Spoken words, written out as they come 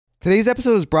Today's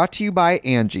episode is brought to you by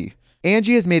Angie.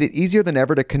 Angie has made it easier than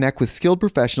ever to connect with skilled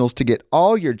professionals to get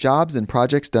all your jobs and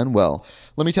projects done well.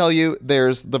 Let me tell you,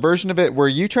 there's the version of it where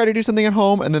you try to do something at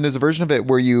home, and then there's a version of it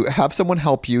where you have someone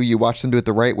help you, you watch them do it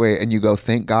the right way, and you go,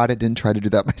 thank God I didn't try to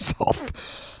do that myself.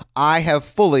 I have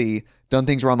fully done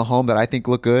things around the home that I think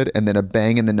look good, and then a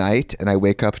bang in the night, and I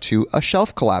wake up to a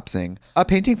shelf collapsing, a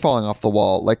painting falling off the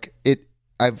wall.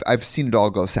 I've seen it all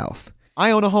go south.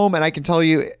 I own a home, and I can tell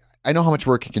you, I know how much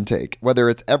work it can take. Whether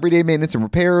it's everyday maintenance and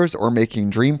repairs or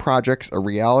making dream projects a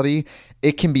reality,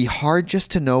 it can be hard just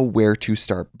to know where to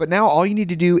start. But now all you need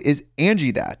to do is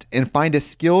Angie that and find a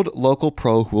skilled local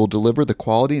pro who will deliver the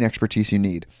quality and expertise you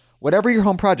need. Whatever your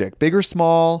home project, big or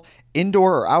small,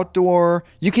 indoor or outdoor,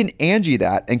 you can Angie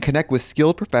that and connect with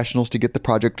skilled professionals to get the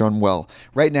project done well.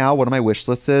 Right now, one of my wish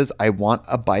lists is I want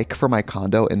a bike for my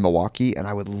condo in Milwaukee, and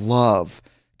I would love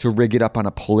to rig it up on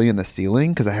a pulley in the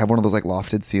ceiling because I have one of those like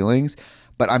lofted ceilings,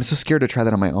 but I'm so scared to try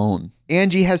that on my own.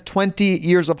 Angie has 20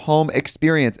 years of home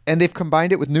experience, and they've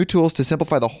combined it with new tools to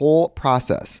simplify the whole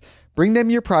process. Bring them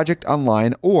your project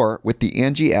online or with the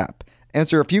Angie app.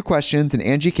 Answer a few questions and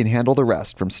Angie can handle the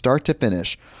rest from start to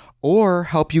finish, or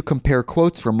help you compare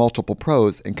quotes from multiple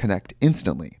pros and connect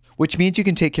instantly, which means you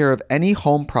can take care of any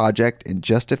home project in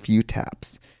just a few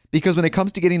taps. Because when it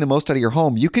comes to getting the most out of your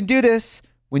home, you can do this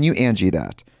when you Angie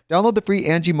that. Download the free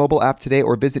Angie mobile app today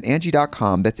or visit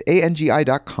Angie.com. That's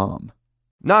ANGI.com.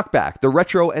 Knockback, the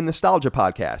retro and nostalgia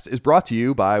podcast, is brought to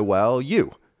you by, well,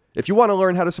 you. If you want to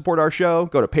learn how to support our show,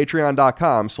 go to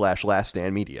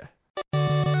patreon.com/laststandmedia.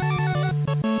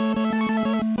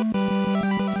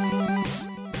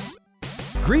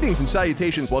 Greetings and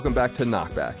salutations. Welcome back to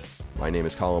Knockback. My name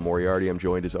is Colin Moriarty. I'm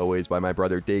joined as always by my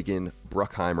brother Dagan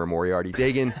Bruckheimer Moriarty.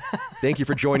 Dagan, thank you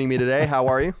for joining me today. How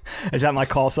are you? Is that my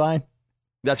call sign?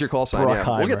 That's your call sign.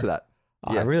 Yeah, we'll get to that.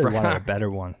 I really wanted a better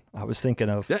one. I was thinking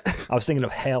of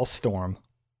Hailstorm.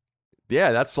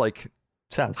 Yeah, that's like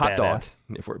sounds hot badass.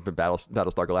 Dog. If we're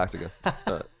Battlestar Galactica.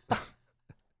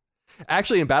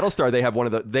 Actually, in Battlestar, they have one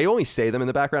of the. They only say them in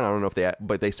the background. I don't know if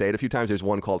but they say it a few times. There's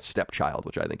one called Stepchild,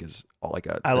 which I think is like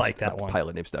I like that one.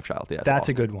 Pilot named Stepchild. Yeah, that's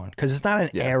awesome. A good one because it's not an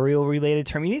aerial related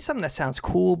term. You need something that sounds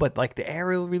cool, but like the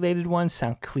aerial related ones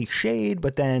sound cliched.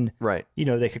 But then, right? You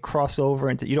know, they could cross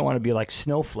over into. You don't want to be like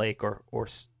Snowflake or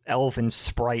Elven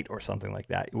Sprite or something like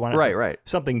that. You want right.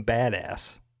 Something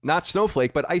badass. Not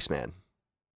Snowflake, but Iceman.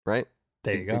 Right.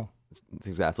 There you go. It's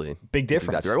exactly big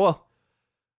difference. Exactly right. Well.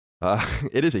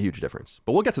 It is a huge difference,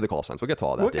 but we'll get to the call signs. We'll get to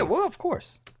all that. Well, of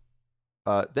course.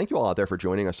 Thank you all out there for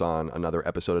joining us on another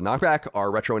episode of Knockback,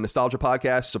 our retro and nostalgia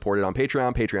podcast, supported on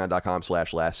Patreon,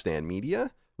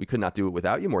 patreon.com/laststandmedia. We could not do it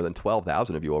without you. More than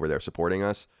 12,000 of you over there supporting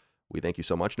us. We thank you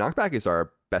so much. Knockback is our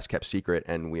best kept secret,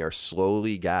 and we are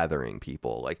slowly gathering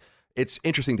people. Like, it's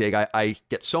interesting, Dig. I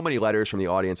get so many letters from the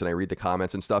audience, and I read the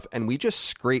comments and stuff, and we just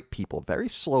scrape people very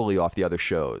slowly off the other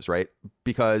shows, right?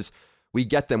 Because we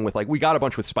get them with, like, we got a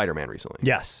bunch with Spider-Man recently.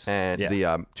 Yes. And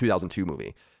the 2002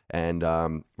 movie. And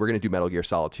we're going to do Metal Gear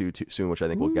Solid 2 soon, which I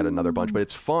think we'll get another bunch. But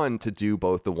it's fun to do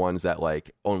both the ones that,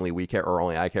 like, only we care or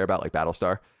only I care about, like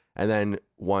Battlestar, and then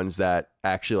ones that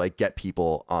actually, like, get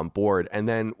people on board. And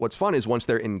then what's fun is once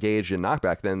they're engaged in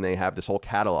Knockback, then they have this whole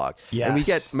catalog. Yes. And we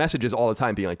get messages all the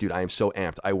time being like, dude, I am so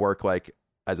amped. I work, like,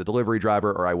 as a delivery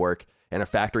driver, or I work in a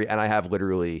factory, and I have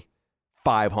literally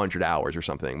 500 hours or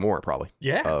something more, probably.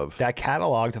 Yeah, of that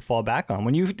catalog to fall back on.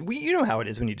 When you know how it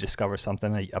is when you discover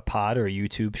something, a pod or a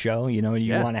YouTube show, you know,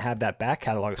 you want to have that back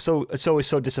catalog. So it's always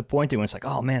so disappointing when it's like,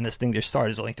 oh man, this thing just started.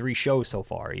 There's only 3 shows so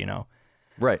far, you know.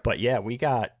 Right. But yeah, we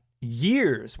got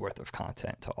years worth of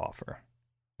content to offer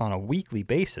on a weekly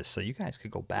basis, so you guys could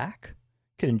go back,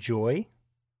 could enjoy,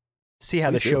 see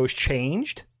how the show's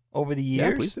changed over the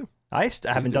years. Yeah, please do. I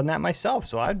haven't done that myself,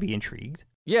 so I'd be intrigued.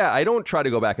 Yeah, I don't try to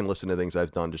go back and listen to things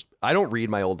I've done. I don't read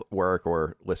my old work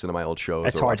or listen to my old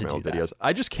shows or watch my old videos.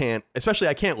 I just can't, especially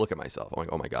I can't look at myself. I'm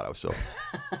like, oh my God, I was so...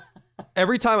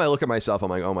 Every time I look at myself, I'm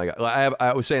like, oh my God.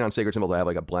 I was saying on Sacred Symbols, I have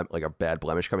like a bad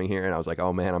blemish coming here. And I was like,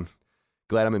 oh man, I'm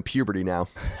glad I'm in puberty now.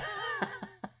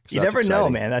 So you never know,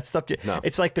 man. That stuff,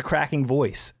 it's like the cracking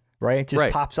voice, right? It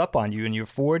just pops up on you in your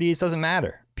 40s. Doesn't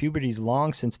matter. Puberty's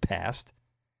long since passed,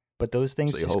 but those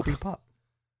things just creep up.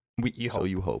 You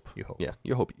hope. Yeah,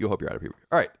 you hope you're out of puberty.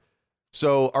 All right.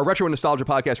 So our retro and nostalgia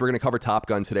podcast, we're going to cover Top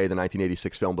Gun today, the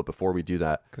 1986 film. But before we do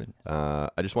that,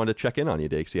 I just wanted to check in on you,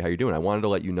 Dave, see how you're doing. I wanted to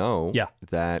let you know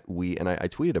that I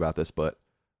tweeted about this, but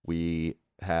we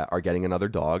are getting another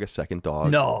dog, a second dog.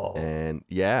 No. And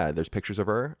yeah, there's pictures of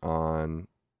her on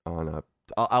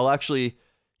I'll actually,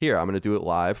 here, I'm going to do it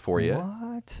live for you.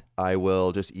 What? I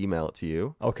will just email it to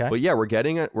you. Okay. But yeah, we're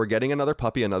getting another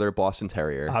puppy, another Boston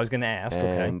Terrier. I was going to ask.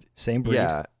 Okay. Same breed.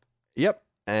 Yeah. Yep.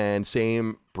 And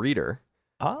same breeder.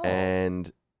 Oh.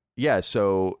 And yeah,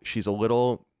 so she's a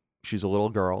little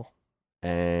girl.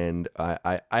 And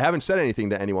I haven't said anything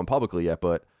to anyone publicly yet,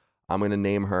 but I'm going to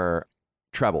name her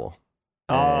Treble.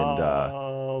 And,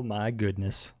 oh, my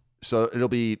goodness. So it'll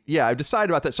be, yeah, I've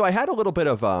decided about that. So I had a little bit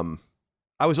of,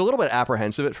 I was a little bit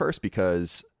apprehensive at first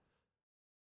because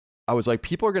I was like,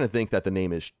 people are going to think that the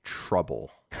name is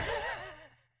Trouble.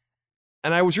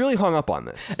 And I was really hung up on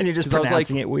this. And you're just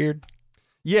pronouncing it weird?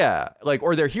 Yeah, like,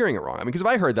 or they're hearing it wrong. I mean, because if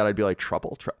I heard that, I'd be like,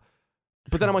 Trouble?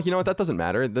 But then I'm like, you know what? That doesn't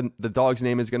matter. The dog's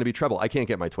name is going to be Treble. I can't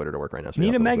get my Twitter to work right now. So you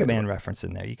need a Mega Man reference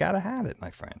in there. You got to have it, my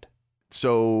friend.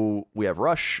 So we have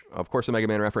Rush, of course, a Mega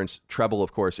Man reference. Treble,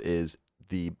 of course, is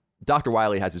the... Dr.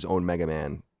 Wily has his own Mega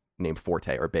Man named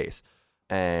Forte, or Bass.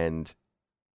 And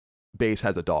Bass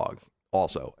has a dog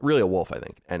also. Really a wolf, I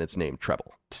think. And it's named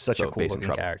Treble. Such a cool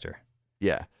looking character.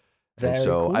 Yeah. Very and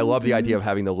so cool, I love the idea of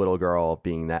having the little girl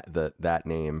being that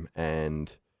name.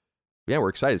 And yeah, we're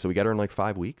excited. So we got her in like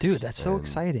 5 weeks. Dude, that's so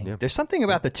exciting. Yeah. There's something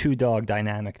about the 2-dog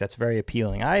dynamic that's very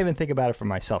appealing. I even think about it for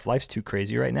myself. Life's too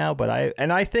crazy right now, but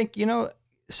I think,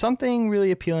 something really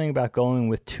appealing about going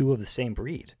with 2 of the same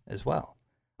breed as well.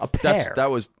 A pair.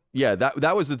 That was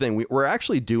the thing. We're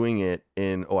actually doing it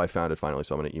in, I found it finally,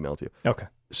 so I'm going to email it to you. Okay.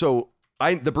 So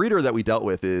the breeder that we dealt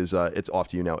with is, it's off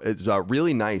to you now. It's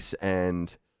really nice,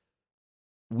 and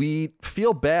we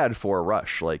feel bad for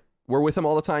Rush. Like, we're with him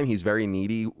all the time. He's very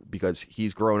needy because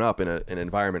he's grown up in an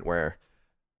environment where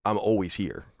I'm always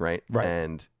here, right? Right.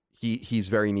 And he's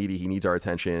very needy. He needs our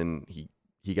attention.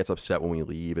 He gets upset when we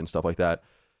leave and stuff like that.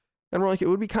 And we're like, it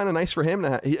would be kind of nice for him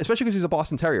to especially because he's a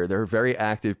Boston Terrier. They're a very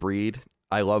active breed.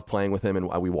 I love playing with him, and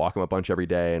we walk him a bunch every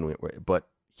day. But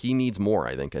he needs more,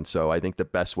 I think. And so I think the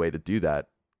best way to do that,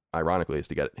 ironically, is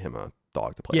to get him a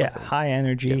dog to play with. Yeah, high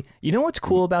energy. Yeah. You know what's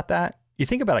cool about that? You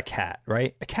think about a cat,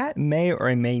 right? A cat may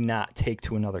or may not take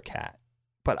to another cat.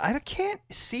 But I can't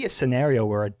see a scenario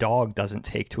where a dog doesn't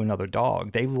take to another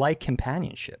dog. They like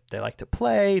companionship. They like to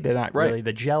play. They're not really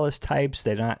the jealous types.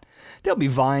 They'll be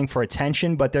vying for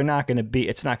attention, but it's not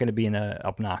going to be in an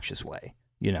obnoxious way,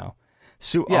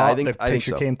 So I think the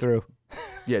picture came through.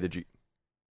 Yeah, did you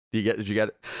get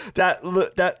it?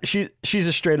 That she's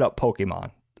a straight up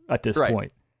Pokemon at this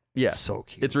point. Yeah. So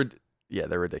cute.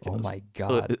 They're ridiculous. Oh my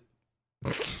God.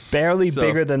 Barely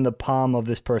bigger than the palm of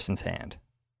this person's hand.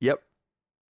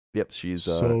 Yep, she's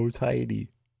so tiny.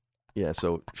 Yeah,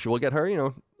 so we'll get her,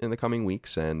 in the coming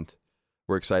weeks, and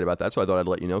we're excited about that. So I thought I'd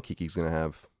let you know Kiki's going to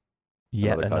have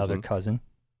another cousin.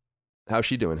 How's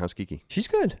she doing? How's Kiki? She's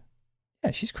good.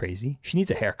 Yeah, she's crazy. She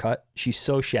needs a haircut. She's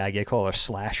so shaggy. I call her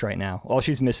Slash right now. All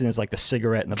she's missing is like the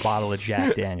cigarette and the bottle of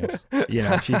Jack Daniels.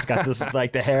 She's got this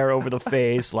like the hair over the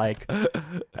face,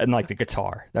 and like the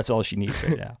guitar. That's all she needs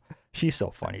right now. She's so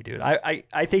funny, dude.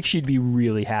 I think she'd be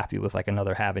really happy with like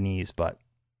another Havanese, but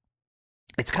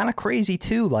it's kind of crazy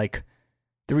too. Like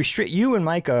you and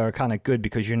Micah are kind of good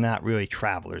because you're not really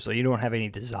travelers, so you don't have any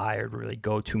desire to really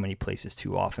go too many places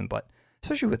too often. But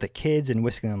especially with the kids and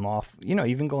whisking them off,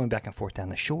 even going back and forth down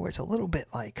the shore, it's a little bit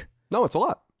like no, it's a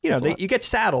lot. You get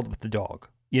saddled with the dog.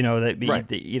 You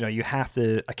have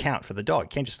to account for the dog. You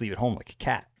can't just leave it home like a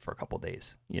cat for a couple of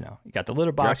days. You got the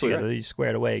litter box, you square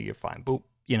it away, you're fine. Boop.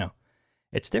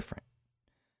 It's different.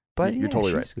 But you're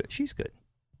totally right. Good. She's good.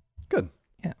 Good.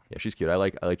 Yeah, she's cute. I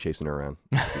like chasing her around.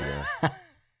 I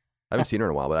haven't seen her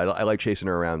in a while, but I like chasing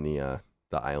her around the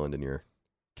island in your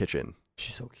kitchen.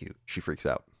 She's so cute. She freaks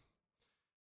out.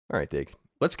 All right, Dig.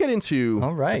 Let's get into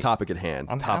the topic at hand.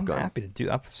 Top Gun. I'm happy to do.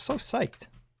 I'm so psyched.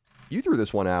 You threw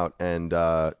this one out and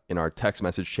in our text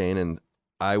message chain, and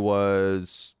I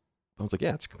was like,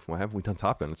 yeah, why haven't we done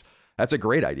Top Gun? That's a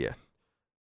great idea.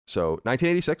 So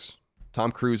 1986,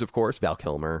 Tom Cruise, of course, Val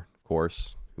Kilmer, of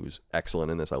course, who's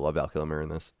excellent in this. I love Val Kilmer in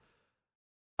this.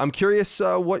 I'm curious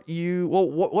what made you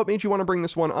want to bring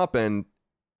this one up, and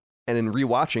in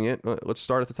rewatching it, let's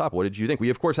start at the top. What did you think? We,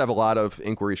 of course, have a lot of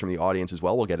inquiries from the audience as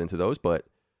well. We'll get into those, but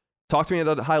talk to me at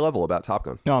a high level about Top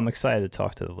Gun. No, I'm excited to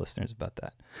talk to the listeners about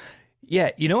that.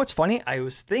 Yeah, what's funny? I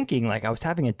was thinking, I was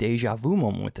having a deja vu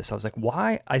moment with this. I was like,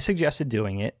 why? I suggested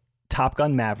doing it. Top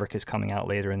Gun Maverick is coming out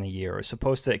later in the year. It's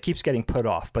supposed to, it keeps getting put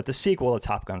off, but the sequel to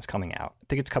Top Gun is coming out. I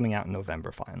think it's coming out in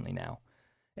November finally now,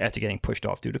 after getting pushed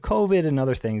off due to COVID and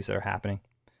other things that are happening.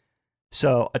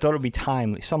 So I thought it would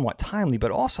be somewhat timely,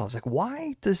 but also I was like,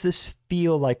 why does this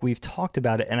feel like we've talked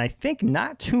about it? And I think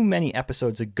not too many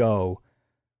episodes ago,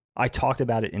 I talked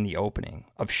about it in the opening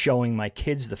of showing my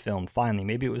kids the film finally.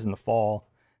 Maybe it was in the fall,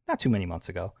 not too many months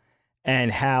ago,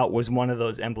 and how it was one of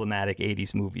those emblematic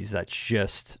 80s movies that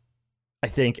just, I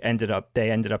think,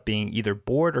 they ended up being either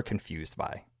bored or confused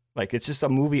by. Like, it's just a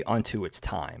movie unto its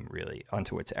time, really,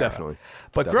 unto its era. Definitely.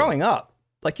 But growing up,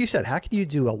 like you said, how can you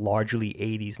do a largely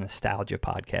 80s nostalgia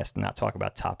podcast and not talk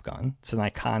about Top Gun? It's an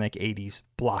iconic 80s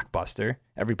blockbuster.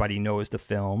 Everybody knows the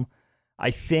film.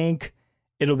 I think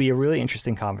it'll be a really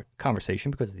interesting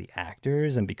conversation because of the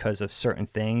actors and because of certain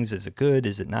things. Is it good?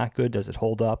 Is it not good? Does it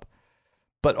hold up?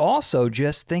 But also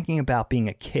just thinking about being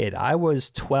a kid. I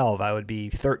was 12. I would be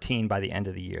 13 by the end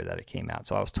of the year that it came out.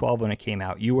 So I was 12 when it came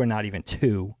out. You were not even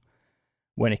 2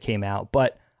 when it came out.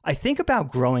 But I think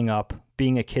about growing up,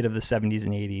 being a kid of the 70s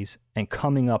and 80s, and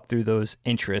coming up through those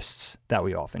interests that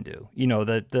we often do. You know,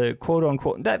 the quote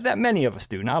unquote, that many of us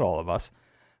do, not all of us.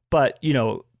 But, you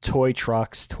know, toy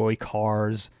trucks, toy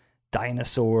cars,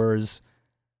 dinosaurs,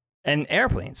 and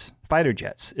airplanes, fighter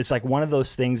jets. It's like one of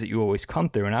those things that you always come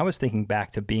through. And I was thinking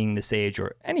back to being this age,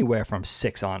 or anywhere from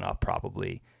 6 on up,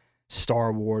 probably.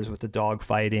 Star Wars with the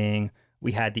dogfighting.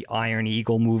 We had the Iron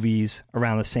Eagle movies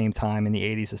around the same time in the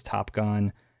 80s as Top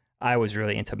Gun. I was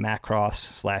really into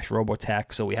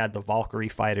Macross/Robotech. So we had the Valkyrie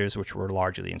fighters, which were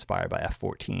largely inspired by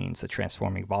F-14s, the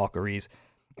transforming Valkyries.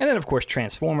 And then, of course,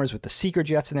 Transformers with the Seeker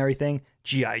jets and everything.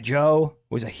 G.I. Joe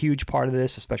was a huge part of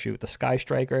this, especially with the Sky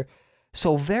Striker.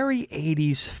 So very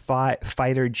 80s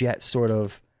fighter jet sort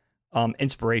of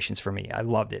inspirations for me. I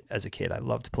loved it as a kid. I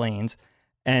loved planes.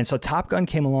 And so Top Gun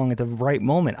came along at the right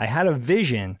moment. I had a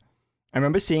vision. I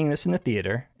remember seeing this in the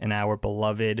theater in our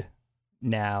beloved,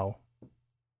 now,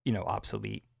 you know,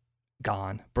 obsolete,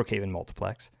 gone, Brookhaven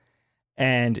Multiplex,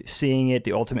 and seeing it,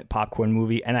 the ultimate popcorn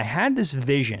movie. And I had this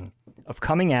vision of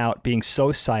coming out, being so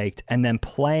psyched, and then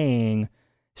playing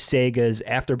Sega's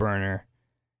Afterburner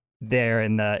there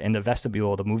in the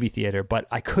vestibule of the movie theater. But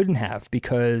I couldn't have,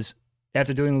 because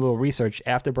after doing a little research,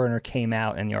 Afterburner came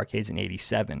out in the arcades in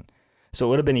 87. So it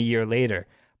would have been a year later.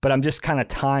 But I'm just kind of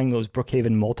tying those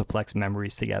Brookhaven Multiplex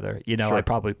memories together. You know, sure. I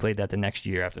probably played that the next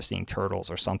year after seeing Turtles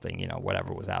or something, you know,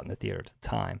 whatever was out in the theater at the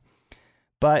time.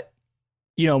 But,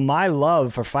 you know, my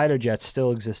love for fighter jets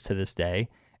still exists to this day.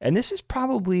 And this is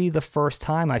probably the first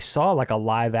time I saw like a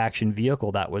live action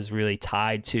vehicle that was really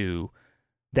tied to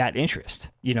that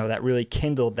interest, you know, that really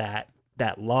kindled that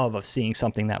love of seeing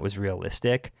something that was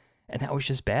realistic. And that was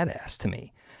just badass to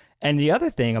me. And the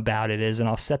other thing about it is, and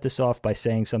I'll set this off by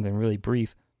saying something really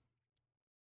brief,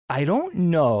 I don't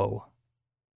know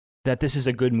that this is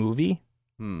a good movie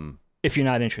if you're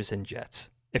not interested in jets.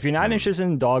 If you're not interested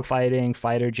in dogfighting,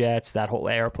 fighter jets, that whole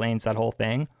airplanes, that whole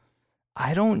thing,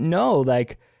 I don't know.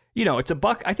 Like, you know, it's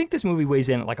 $1. I think this movie weighs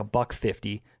in at like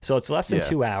 $1.50, so it's less than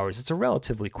 2 hours. It's a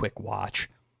relatively quick watch.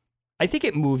 I think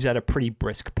it moves at a pretty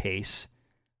brisk pace,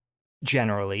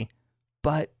 generally,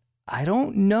 but I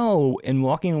don't know, in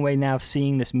walking away now,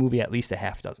 seeing this movie at least a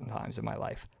half dozen times in my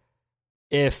life,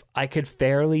 if I could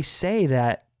fairly say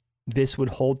that this would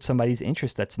hold somebody's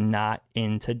interest that's not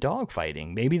into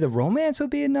dogfighting. Maybe the romance would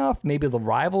be enough. Maybe the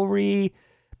rivalry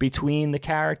between the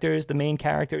characters, the main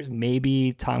characters.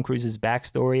 Maybe Tom Cruise's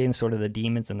backstory and sort of the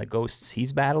demons and the ghosts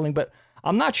he's battling. But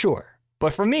I'm not sure.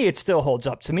 But for me, it still holds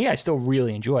up. To me, I still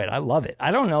really enjoy it. I love it.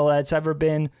 I don't know that it's ever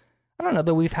been... I don't know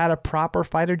that we've had a proper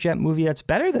fighter jet movie that's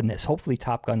better than this. Hopefully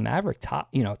Top Gun Maverick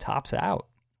tops out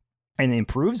and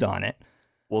improves on it.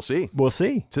 We'll see.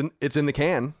 It's in the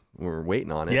can. We're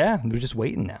waiting on it. Yeah, we're just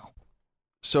waiting now.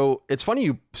 So it's funny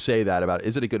you say that about,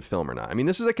 is it a good film or not? I mean,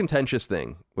 this is a contentious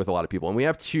thing with a lot of people. And we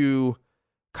have 2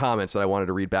 comments that I wanted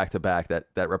to read back to back that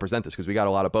represent this, because we got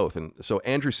a lot of both. And so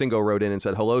Andrew Singo wrote in and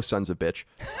said, "Hello, sons of bitch.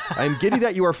 I'm giddy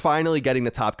that you are finally getting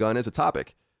to Top Gun as a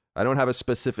topic. I don't have a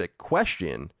specific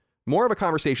question, more of a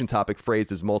conversation topic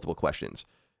phrased as multiple questions.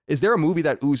 Is there a movie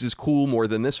that oozes cool more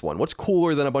than this one? What's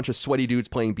cooler than a bunch of sweaty dudes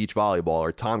playing beach volleyball,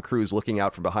 or Tom Cruise looking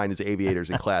out from behind his aviators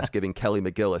in class giving Kelly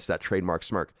McGillis that trademark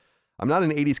smirk? I'm not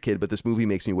an 80s kid, but this movie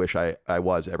makes me wish I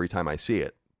was every time I see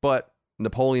it." But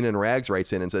Napoleon in Rags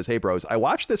writes in and says, "Hey bros, I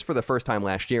watched this for the first time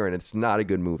last year and it's not a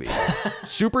good movie.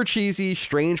 Super cheesy,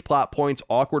 strange plot points,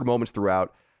 awkward moments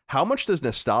throughout. How much does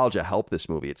nostalgia help this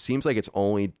movie? It seems like it's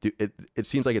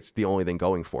the only thing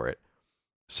going for it."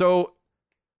 So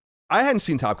I hadn't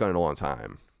seen Top Gun in a long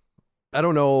time. I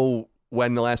don't know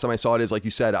when the last time I saw it is. Like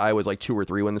you said, I was like 2 or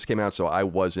 3 when this came out, so I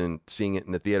wasn't seeing it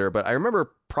in the theater, but I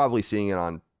remember probably seeing it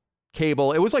on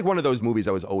cable. It was like one of those movies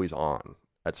that was always on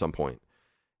at some point.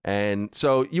 And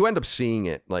so you end up seeing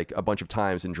it like a bunch of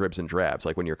times in dribs and drabs,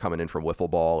 like when you're coming in from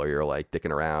wiffle ball or you're like dicking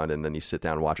around and then you sit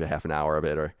down and watch a half an hour of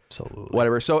it or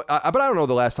whatever. So, but I don't know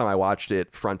the last time I watched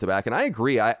it front to back. And I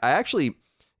agree. I actually,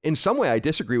 in some way, I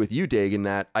disagree with you, Dig, in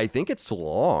that I think it's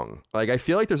long. Like, I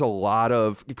feel like there's a lot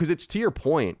of, because it's to your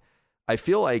point, I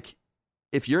feel like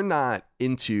if you're not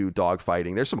into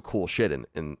dogfighting, there's some cool shit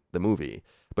in the movie.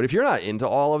 But if you're not into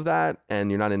all of that and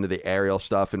you're not into the aerial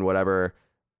stuff and whatever,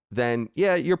 then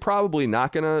yeah, you're probably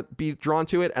not going to be drawn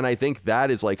to it. And I think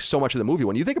that is like so much of the movie.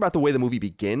 When you think about the way the movie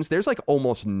begins, there's like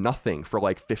almost nothing for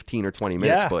like 15 or 20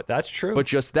 minutes. Yeah, but that's true. But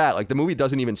just that, like the movie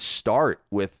doesn't even start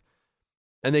with,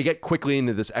 and they get quickly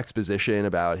into this exposition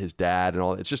about his dad and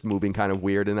all. It's just moving kind of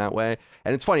weird in that way.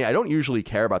 And it's funny, I don't usually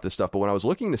care about this stuff, but when I was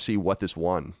looking to see what this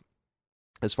won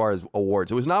as far as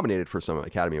awards, it was nominated for some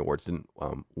Academy Awards, didn't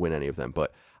win any of them.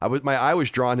 But my eye was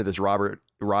drawn to this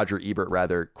Roger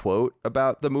Ebert quote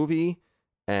about the movie,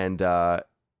 and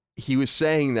he was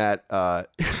saying that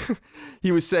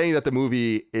the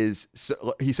movie is.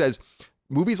 He says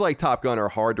movies like Top Gun are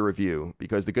hard to review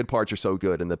because the good parts are so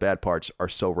good and the bad parts are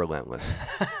so relentless.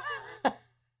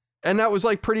 And that was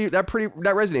like that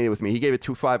resonated with me. He gave it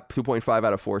 2.5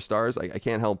 out of 4 stars. I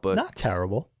can't help but not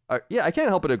terrible. Yeah, I can't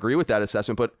help but agree with that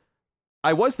assessment. But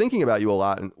I was thinking about you a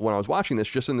lot when I was watching this,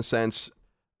 just in the sense.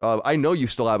 I know you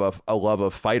still have a love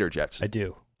of fighter jets. I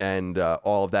do. And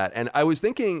all of that. And I was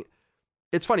thinking,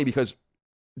 it's funny because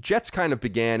jets kind of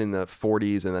began in the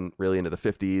 40s and then really into the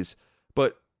 50s.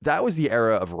 But that was the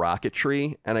era of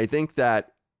rocketry. And I think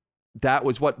that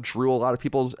was what drew a lot of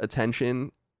people's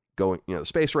attention going, the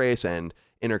space race and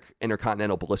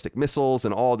intercontinental ballistic missiles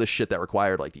and all this shit that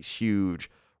required like these huge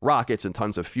rockets and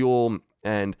tons of fuel.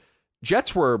 And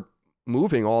jets were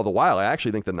moving all the while. I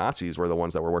actually think the Nazis were the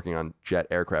ones that were working on jet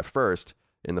aircraft first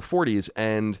in the 40s.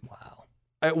 And wow,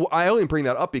 I only bring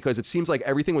that up because it seems like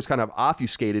everything was kind of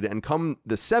obfuscated. And come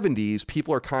the 70s,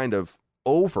 people are kind of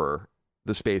over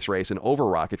the space race and over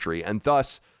rocketry. And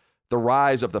thus the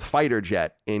rise of the fighter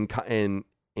jet in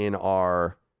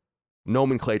our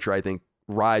nomenclature, I think,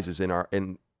 rises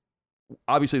in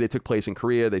obviously they took place in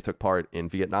Korea. They took part in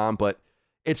Vietnam, but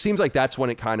it seems like that's when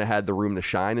it kind of had the room to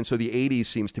shine. And so the 80s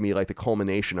seems to me like the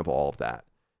culmination of all of that.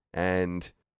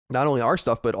 And not only our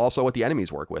stuff, but also what the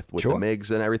enemies work with sure. the MiGs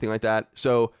and everything like that.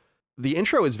 So the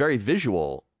intro is very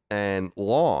visual and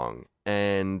long.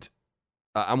 And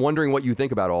I'm wondering what you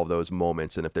think about all of those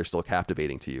moments and if they're still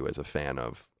captivating to you as a fan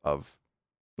of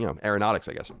aeronautics,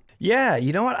 I guess. Yeah,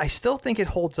 you know what? I still think it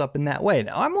holds up in that way.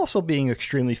 Now, I'm also being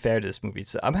extremely fair to this movie.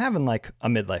 I'm having like a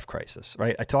midlife crisis,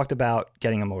 right? I talked about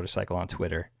getting a motorcycle on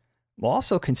Twitter. I'm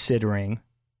also considering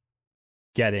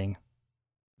going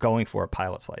for a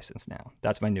pilot's license now.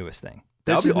 That's my newest thing.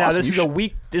 This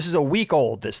is a week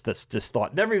old. This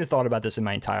thought. Never even thought about this in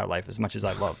my entire life as much as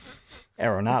I love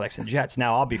aeronautics and jets.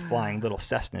 Now I'll be flying little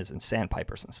Cessnas and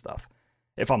Sandpipers and stuff.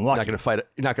 If I'm lucky. You're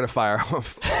not going to fly a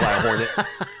Hornet.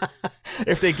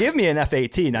 If they give me an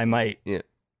F-18,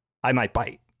 I might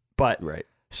bite. But right.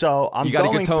 So you got a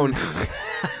good tone.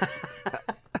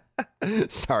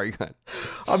 Sorry, go ahead.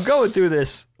 I'm going through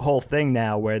this whole thing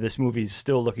now where this movie's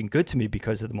still looking good to me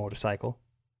because of the motorcycle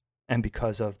and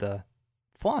because of the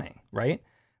flying, right?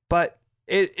 But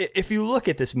if you look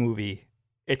at this movie,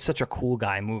 it's such a cool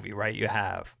guy movie, right? You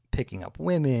have picking up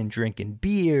women, drinking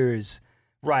beers,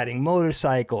 riding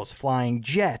motorcycles, flying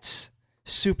jets,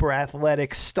 super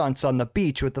athletic stunts on the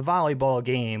beach with the volleyball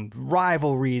game,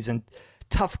 rivalries and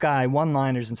tough guy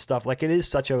one-liners and stuff. Like, it is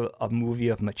such a movie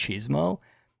of machismo.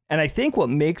 And I think what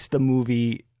makes the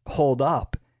movie hold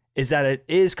up is that it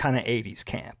is kind of 80s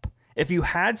camp. If you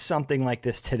had something like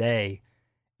this today,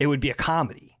 it would be a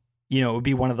comedy. It would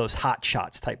be one of those Hot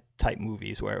Shots type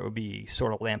movies where it would be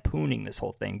sort of lampooning this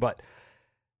whole thing. But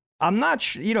I'm not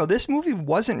sure, this movie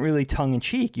wasn't really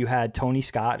tongue-in-cheek. You had Tony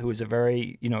Scott, who was a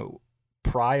very,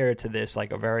 prior to this,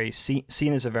 like a very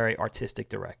seen as a very artistic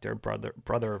director,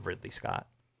 brother of Ridley Scott.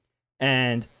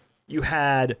 And you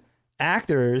had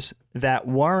actors that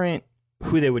weren't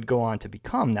who they would go on to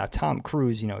become. Now, Tom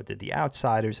Cruise, did The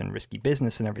Outsiders and Risky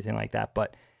Business and everything like that,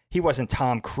 but he wasn't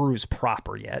Tom Cruise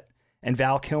proper yet. And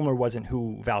Val Kilmer wasn't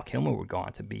who Val Kilmer would go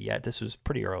on to be yet. This was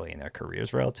pretty early in their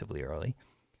careers, relatively early.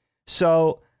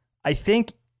 So I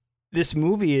think this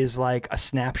movie is like a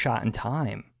snapshot in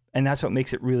time, and that's what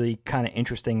makes it really kind of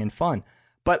interesting and fun.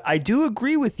 But I do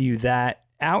agree with you that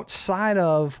outside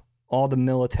of all the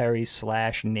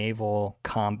military/naval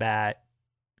combat,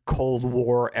 Cold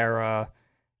War era,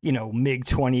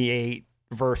 MiG-28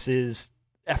 versus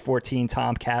F-14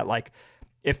 Tomcat, like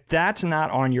if that's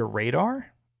not on your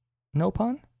radar, no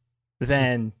pun,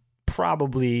 then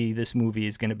probably this movie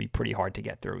is going to be pretty hard to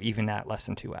get through, even at less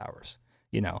than 2 hours.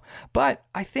 But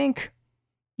I think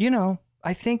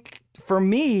for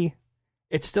me,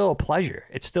 it's still a pleasure.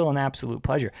 It's still an absolute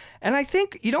pleasure. And I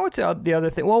think, what's the other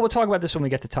thing? Well, we'll talk about this when we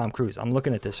get to Tom Cruise. I'm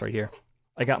looking at this right here.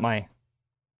 I got my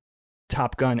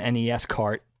Top Gun NES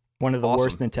cart, one of the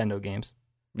worst Nintendo games.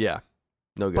 Yeah.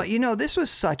 No good. But, this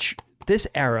was this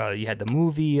era. You had the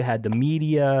movie, you had the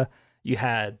media, You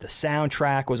had the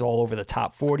soundtrack was all over the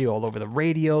top 40, all over the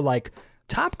radio. Like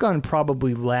Top Gun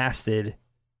probably lasted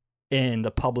in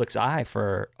the public's eye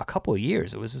for a couple of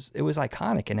years. It was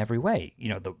iconic in every way. You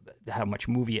know, how much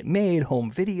movie it made,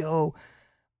 home video,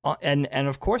 and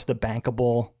of course the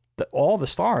bankable, all the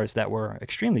stars that were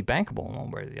extremely bankable in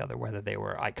one way or the other, whether they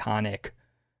were iconic,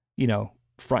 you know,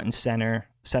 front and center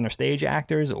stage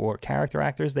actors or character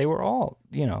actors. They were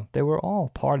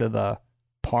all part of the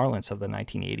parlance of the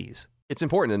 1980s. It's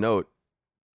important to note,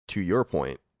 to your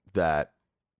point, that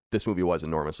this movie was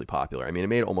enormously popular. I mean, it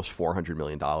made almost $400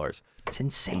 million. It's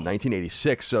insane. In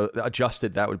 1986. So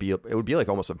adjusted, it would be like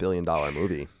almost $1 billion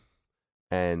movie.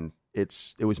 And it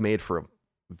was made for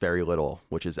very little,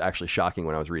 which is actually shocking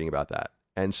when I was reading about that.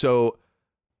 And so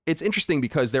it's interesting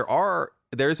because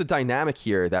there's a dynamic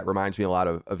here that reminds me a lot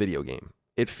of a video game.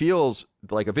 It feels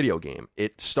like a video game.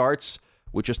 It starts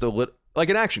with just like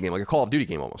an action game, like a Call of Duty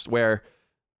game almost, where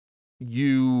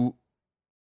you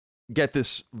get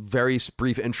this very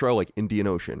brief intro, like Indian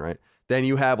Ocean, right? Then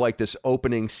you have like this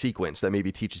opening sequence that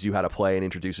maybe teaches you how to play and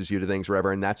introduces you to things,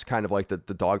 whatever. And that's kind of like the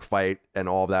dogfight and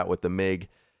all of that with the MiG.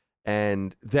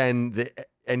 And then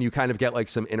and you kind of get like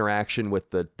some interaction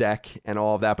with the deck and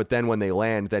all of that. But then when they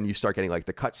land, then you start getting like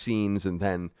the cut scenes and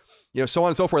then, you know, so on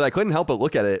and so forth. I couldn't help but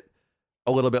look at it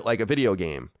a little bit like a video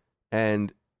game.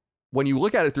 And when you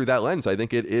look at it through that lens, I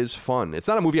think it is fun. It's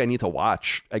not a movie I need to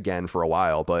watch again for a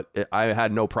while, but I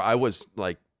had I was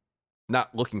like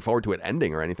not looking forward to it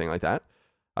ending or anything like that.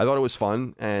 I thought it was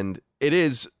fun, and it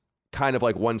is kind of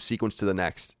like one sequence to the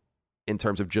next in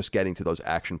terms of just getting to those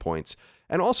action points.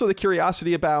 And also the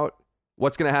curiosity about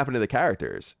what's going to happen to the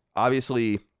characters.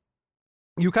 Obviously,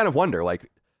 you kind of wonder,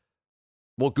 like,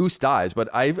 well, Goose dies, but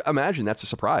I imagine that's a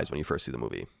surprise when you first see the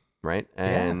movie, right?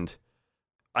 And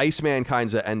Iceman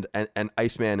and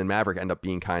Iceman and Maverick end up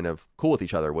being kind of cool with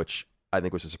each other, which I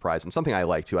think was a surprise and something I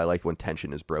like too. I like when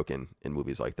tension is broken in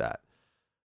movies like that.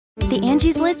 The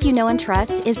Angie's List you know and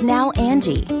trust is now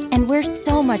Angie, and we're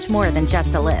so much more than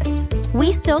just a list.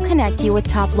 We still connect you with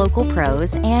top local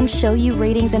pros and show you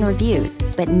ratings and reviews,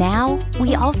 but now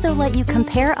we also let you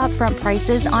compare upfront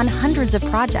prices on hundreds of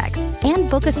projects and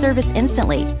book a service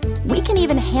instantly. We can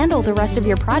even handle the rest of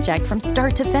your project from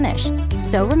start to finish.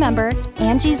 So remember,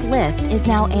 Angie's List is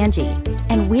now Angie,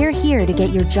 and we're here to get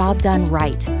your job done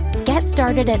right. Get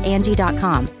started at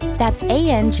Angie.com. That's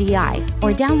ANGI,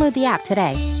 or download the app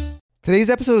today.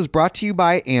 Today's episode is brought to you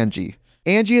by Angie.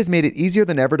 Angie has made it easier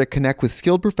than ever to connect with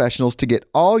skilled professionals to get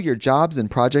all your jobs and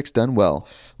projects done well.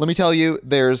 Let me tell you,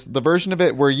 there's the version of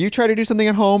it where you try to do something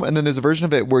at home, and then there's a version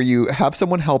of it where you have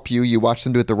someone help you, you watch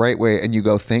them do it the right way, and you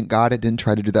go, thank God I didn't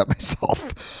try to do that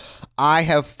myself. I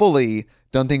have fully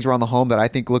done things around the home that I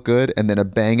think look good, and then a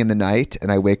bang in the night,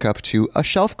 and I wake up to a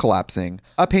shelf collapsing,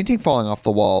 a painting falling off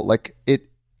the wall. Like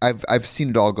I've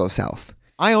seen it all go south.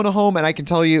 I own a home, and I can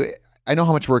tell you, I know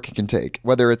how much work it can take.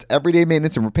 Whether it's everyday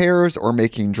maintenance and repairs or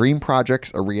making dream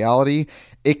projects a reality,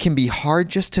 it can be hard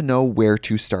just to know where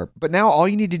to start. But now all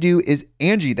you need to do is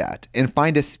Angie that and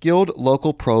find a skilled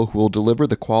local pro who will deliver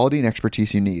the quality and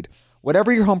expertise you need.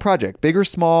 Whatever your home project, big or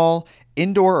small,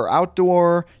 indoor or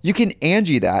outdoor, you can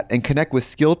Angie that and connect with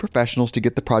skilled professionals to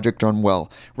get the project done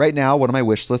well. Right now, one of my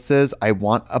wish lists is I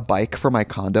want a bike for my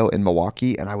condo in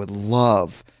Milwaukee, and I would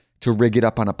love to rig it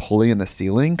up on a pulley in the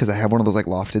ceiling because I have one of those like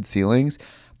lofted ceilings,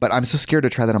 but I'm so scared to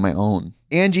try that on my own.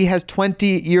 Angie has 20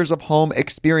 years of home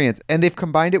experience, and they've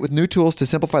combined it with new tools to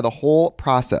simplify the whole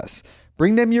process.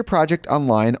 Bring them your project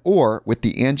online or with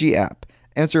the Angie app.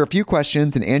 Answer a few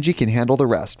questions and Angie can handle the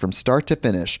rest from start to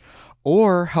finish,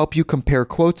 or help you compare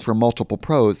quotes from multiple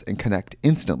pros and connect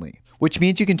instantly, which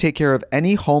means you can take care of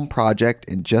any home project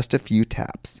in just a few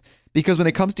taps. Because when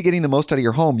it comes to getting the most out of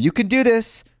your home, you can do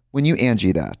this when you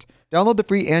Angie that. Download the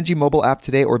free Angie mobile app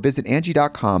today or visit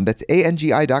Angie.com. That's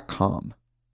ANGI.com.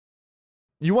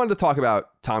 You wanted to talk about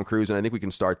Tom Cruise, and I think we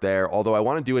can start there, although I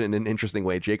want to do it in an interesting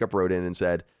way. Jacob wrote in and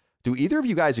said, do either of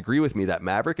you guys agree with me that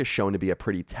Maverick is shown to be a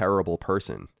pretty terrible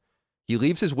person? He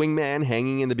leaves his wingman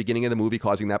hanging in the beginning of the movie,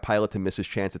 causing that pilot to miss his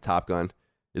chance at Top Gun,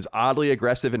 is oddly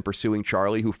aggressive in pursuing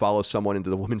Charlie, who follows someone into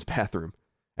the women's bathroom,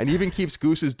 and even keeps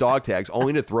Goose's dog tags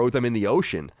only to throw them in the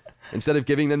ocean instead of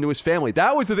giving them to his family.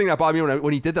 That was the thing that bothered me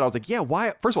when he did that. I was like, yeah,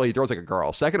 why? First of all, he throws like a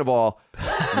girl. Second of all,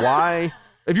 why?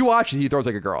 If you watch it, he throws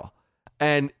like a girl.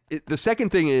 And the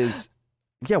second thing is,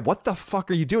 yeah, what the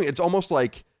fuck are you doing? It's almost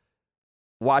like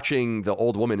watching the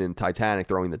old woman in Titanic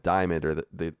throwing the diamond, or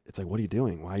it's like, what are you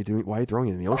doing? Why are you throwing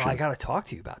it in the ocean? I got to talk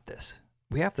to you about this.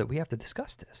 We have to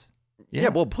discuss this. Yeah,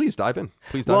 well, please dive in.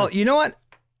 Well, you know what?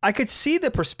 I could see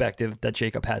the perspective that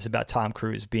Jacob has about Tom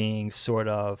Cruise being sort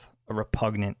of a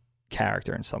repugnant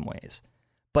character in some ways.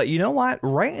 But you know what?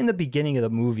 Right in the beginning of the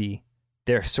movie,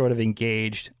 they're sort of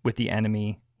engaged with the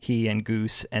enemy, he and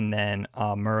Goose, and then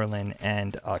Merlin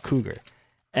and Cougar.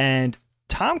 And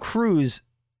Tom Cruise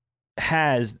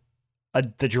has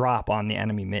the drop on the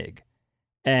enemy MiG.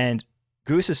 And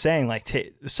Goose is saying, like,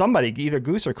 somebody, either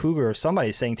Goose or Cougar or somebody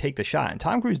is saying, take the shot. And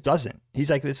Tom Cruise doesn't.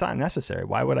 He's like, it's not necessary.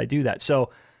 Why would I do that?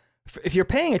 So if you're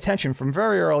paying attention from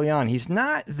very early on, he's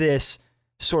not this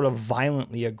sort of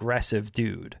violently aggressive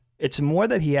dude. It's more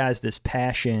that he has this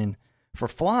passion for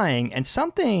flying. And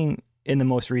something in the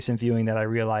most recent viewing that I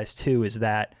realized too is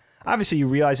that, obviously you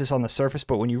realize this on the surface,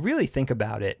 but when you really think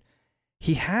about it,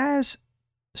 he has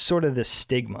sort of this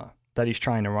stigma that he's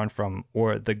trying to run from,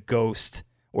 or the ghost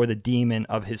or the demon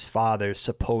of his father's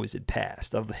supposed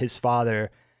past, of his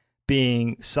father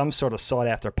being some sort of sought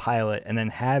after pilot and then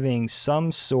having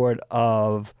some sort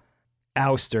of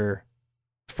ouster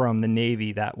from the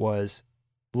Navy that was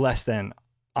less than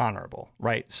honorable,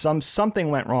 right? Something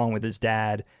went wrong with his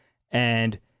dad,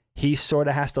 and he sort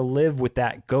of has to live with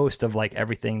that ghost of like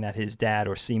everything that his dad,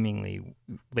 or seemingly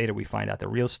later we find out the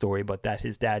real story, but that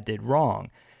his dad did wrong.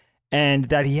 And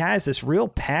that he has this real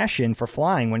passion for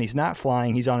flying. When he's not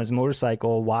flying, he's on his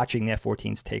motorcycle watching the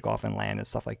F-14s take off and land and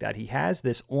stuff like that. He has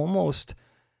this almost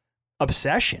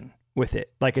obsession with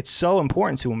it. Like, it's so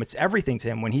important to him. It's everything to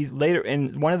him. When he's later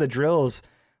in one of the drills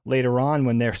later on,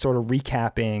 when they're sort of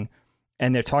recapping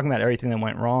and they're talking about everything that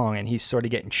went wrong, and he's sort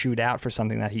of getting chewed out for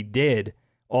something that he did,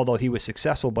 although he was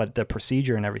successful, but the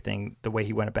procedure and everything, the way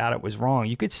he went about it was wrong.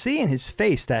 You could see in his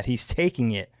face that he's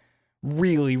taking it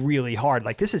really, really hard.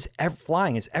 Like, this is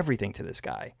flying is everything to this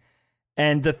guy.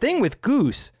 And the thing with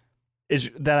Goose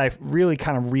is that I've really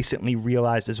kind of recently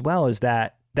realized as well is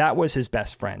that was his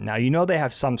best friend. Now, you know, they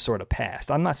have some sort of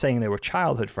past. I'm not saying they were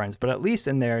childhood friends, but at least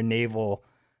in their naval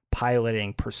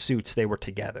piloting pursuits, they were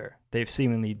together. They've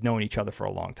seemingly known each other for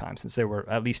a long time, since they were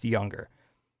at least younger.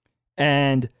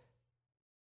 And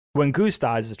when Goose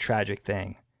dies, it's a tragic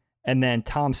thing. And then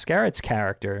Tom Skerritt's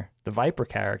character, the Viper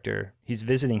character, he's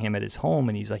visiting him at his home,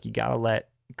 and he's like, you got to let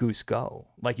Goose go.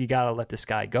 Like, you got to let this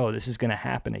guy go. This is going to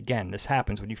happen again. This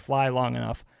happens when you fly long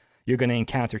enough. You're going to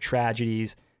encounter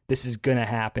tragedies. This is going to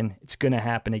happen. It's going to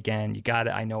happen again. You got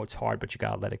to, I know it's hard, but you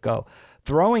got to let it go.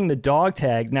 Throwing the dog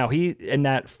tag. Now, he, in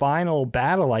that final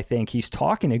battle, I think he's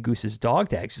talking to Goose's dog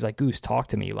tags. He's like, Goose, talk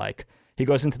to me. Like, he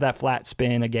goes into that flat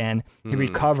spin again. He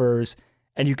recovers.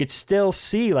 And you could still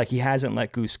see, like, he hasn't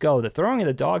let Goose go. The throwing of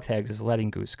the dog tags is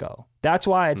letting Goose go. That's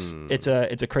why it's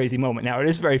a crazy moment. Now, it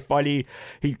is very funny.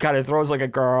 He kind of throws like a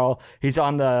girl. He's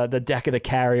on the deck of the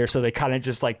carrier, so they kind of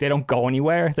just, like, they don't go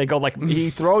anywhere. They go, like, he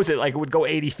throws it like it would go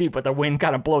 80 feet, but the wind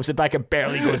kind of blows it back. It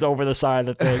barely goes over the side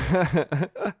of the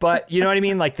thing. But you know what I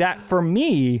mean? Like, that, for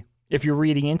me, if you're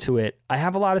reading into it, I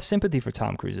have a lot of sympathy for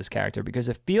Tom Cruise's character, because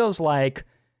it feels like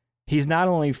he's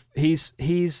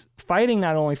fighting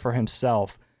not only for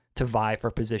himself to vie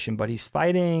for position, but he's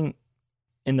fighting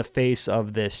in the face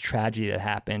of this tragedy that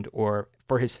happened, or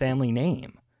for his family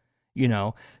name, you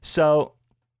know? So,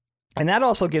 and that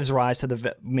also gives rise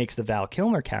to makes the Val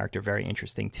Kilmer character very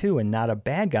interesting too, and not a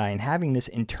bad guy, and having this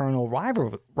internal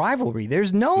rivalry.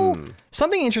 There's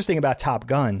something interesting about Top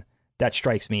Gun that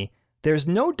strikes me. There's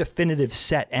no definitive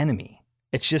set enemy.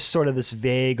 It's just sort of this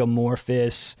vague,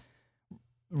 amorphous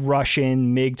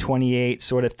Russian MiG-28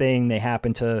 sort of thing. They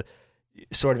happen to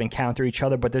sort of encounter each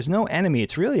other, but there's no enemy.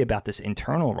 It's really about this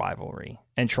internal rivalry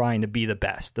and trying to be the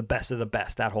best of the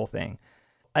best, that whole thing.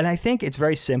 And I think it's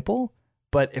very simple,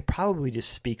 but it probably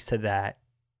just speaks to that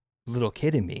little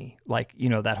kid in me. Like, you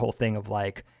know, that whole thing of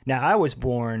like, now I was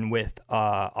born with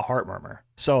a heart murmur.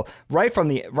 So right from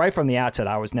the outset,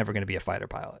 I was never going to be a fighter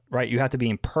pilot, right? You have to be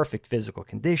in perfect physical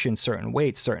condition, certain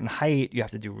weight, certain height. You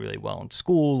have to do really well in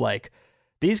school. Like,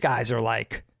 these guys are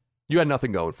like... You had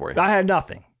nothing going for you. I had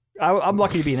nothing. I'm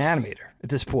lucky to be an animator at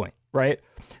this point, right?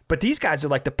 But these guys are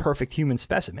like the perfect human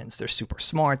specimens. They're super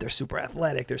smart. They're super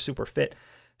athletic. They're super fit.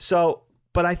 So,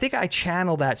 but I think I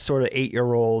channel that sort of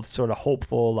 8-year-old, sort of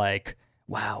hopeful, like,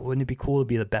 wow, wouldn't it be cool to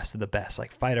be the best of the best?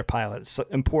 Like, fighter pilot, it's an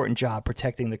important job,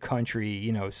 protecting the country,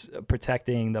 you know,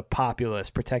 protecting the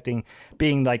populace,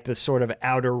 being like the sort of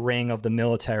outer ring of the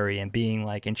military, and being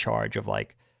like in charge of,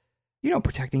 like, you know,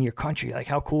 protecting your country. Like,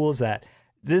 how cool is that?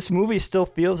 This movie still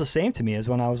feels the same to me as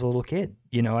when I was a little kid.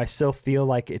 You know, I still feel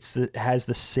like it has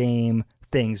the same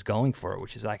things going for it,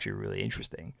 which is actually really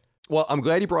interesting. Well, I'm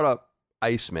glad you brought up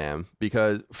Iceman,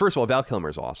 because, first of all, Val Kilmer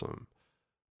is awesome.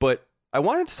 But I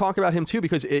wanted to talk about him, too,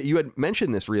 because you had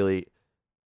mentioned this, really.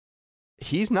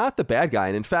 He's not the bad guy.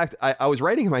 And in fact, I was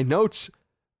writing in my notes.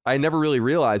 I never really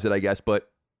realized it, I guess, but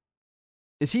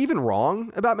is he even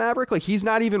wrong about Maverick? Like, he's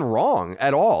not even wrong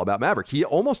at all about Maverick. He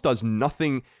almost does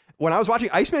nothing. when I was watching,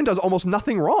 Iceman does almost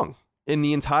nothing wrong in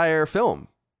the entire film,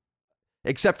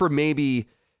 except for maybe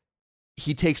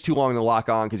he takes too long to lock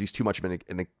on because he's too much of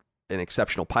an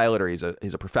exceptional pilot, or he's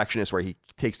a perfectionist where he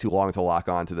takes too long to lock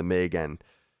on to the MiG, and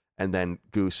then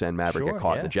Goose and Maverick get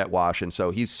caught in the jet wash. And so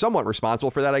he's somewhat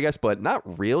responsible for that, I guess, but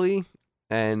not really.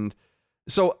 And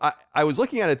so I was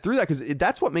looking at it through that because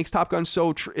that's what makes Top Gun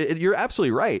so you're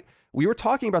absolutely right. We were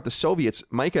talking about the Soviets,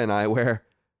 Micah and I, where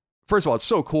first of all, it's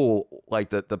so cool,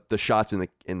 like the shots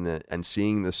and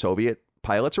seeing the Soviet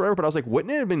pilots or whatever. But I was like,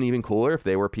 wouldn't it have been even cooler if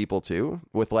they were people too?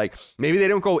 With like, maybe they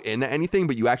don't go into anything,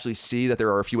 but you actually see that there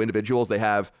are a few individuals. They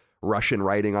have Russian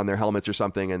writing on their helmets or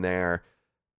something, and they're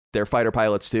fighter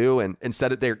pilots too. And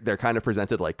instead of they're kind of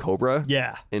presented like Cobra,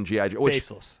 in G.I. Joe,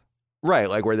 baseless, right?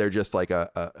 Like where they're just like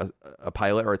a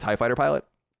pilot or a TIE fighter pilot.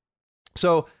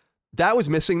 So that was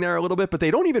missing there a little bit, but they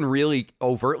don't even really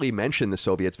overtly mention the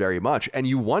Soviets very much. And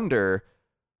you wonder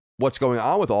what's going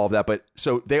on with all of that. But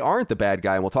so they aren't the bad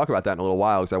guy. And we'll talk about that in a little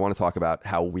while, because I want to talk about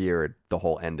how weird the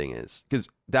whole ending is, because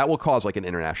that will cause like an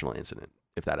international incident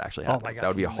if that actually happened. Oh my God,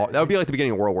 that would be like the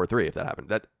beginning of World War III if that happened.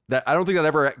 That I don't think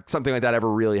something like that ever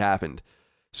really happened.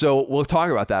 So we'll talk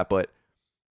about that. But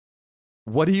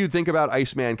what do you think about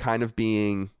Iceman kind of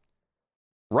being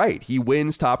right? He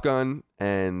wins Top Gun,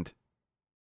 and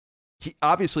he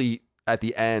obviously at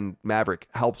the end, Maverick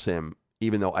helps him,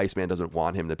 even though Iceman doesn't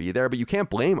want him to be there. But you can't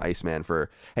blame Iceman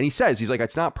for, and he says, he's like,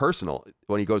 it's not personal.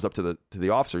 When he goes up to the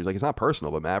officer, he's like, it's not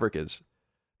personal, but Maverick is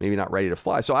maybe not ready to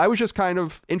fly. So I was just kind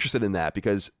of interested in that,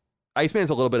 because Iceman's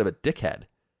a little bit of a dickhead.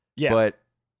 Yeah. But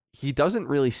he doesn't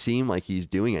really seem like he's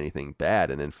doing anything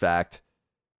bad, and in fact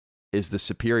is the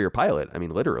superior pilot. I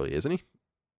mean, literally, isn't he?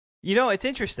 You know, it's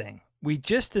interesting. We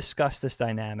just discussed this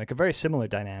dynamic, a very similar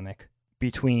dynamic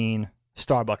between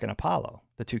Starbuck and Apollo,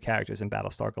 the two characters in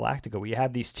Battlestar Galactica, where you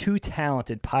have these two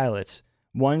talented pilots.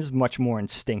 One's much more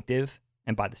instinctive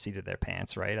and by the seat of their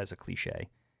pants, right, as a cliche.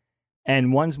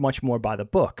 And one's much more by the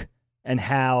book, and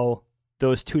how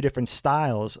those two different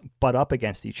styles butt up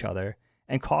against each other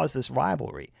and cause this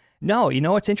rivalry. No, you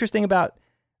know what's interesting about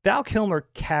Val Kilmer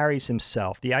carries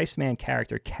himself, the Iceman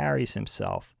character carries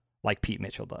himself like Pete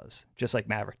Mitchell does, just like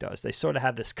Maverick does. They sort of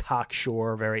have this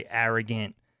cocksure, very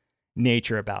arrogant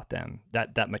nature about them,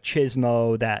 that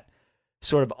machismo, that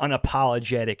sort of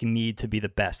unapologetic need to be the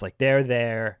best. Like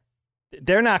they're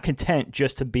not content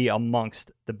just to be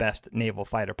amongst the best naval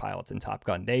fighter pilots in Top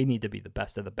Gun. They need to be the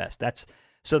best of the best.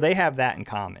 So they have that in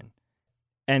common,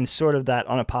 and sort of that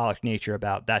unapologetic nature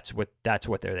about that's what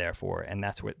they're there for, and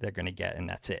that's what they're going to get, and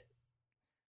that's it.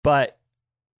 But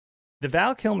the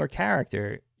Val Kilmer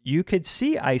character, you could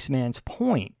see Iceman's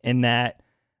point in that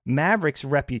Maverick's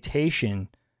reputation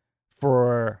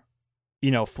for,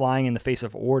 flying in the face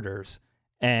of orders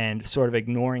and sort of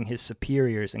ignoring his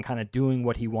superiors and kind of doing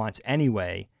what he wants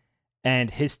anyway, and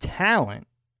his talent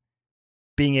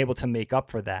being able to make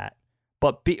up for that.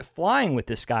 But flying with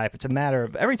this guy, if it's a matter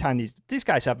of every time these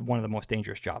guys have one of the most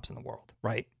dangerous jobs in the world,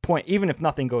 right? Even if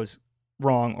nothing goes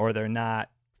wrong or they're not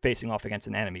facing off against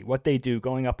an enemy, what they do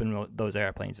going up in those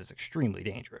airplanes is extremely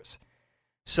dangerous.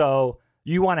 So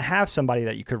you want to have somebody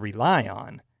that you could rely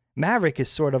on. Maverick is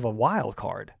sort of a wild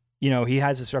card. He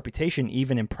has this reputation,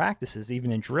 even in practices,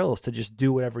 even in drills, to just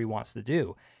do whatever he wants to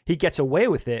do. He gets away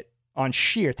with it on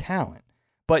sheer talent.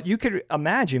 But you could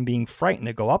imagine being frightened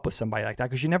to go up with somebody like that,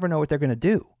 because you never know what they're going to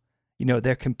do.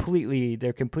 They're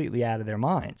completely out of their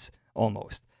minds,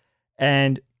 almost.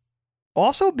 And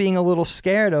also being a little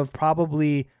scared of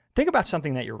probably, think about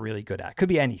something that you're really good at. Could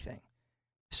be anything.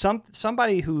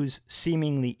 Somebody who's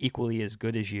seemingly equally as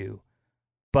good as you,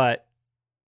 but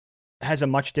has a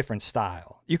much different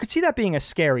style. You could see that being a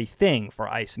scary thing for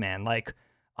Iceman. Like,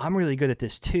 I'm really good at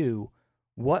this too.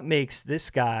 What makes this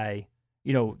guy,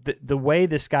 the way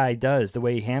this guy does, the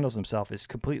way he handles himself is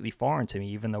completely foreign to me,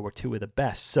 even though we're two of the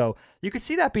best. So you could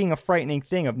see that being a frightening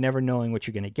thing of never knowing what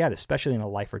you're going to get, especially in a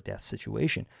life or death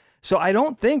situation. So I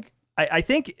think,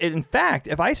 in fact,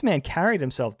 if Iceman carried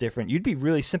himself different, you'd be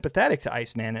really sympathetic to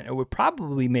Iceman, and it would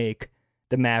probably make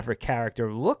the Maverick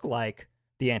character look like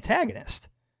the antagonist.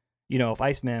 If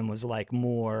Iceman was like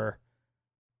more,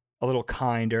 a little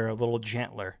kinder, a little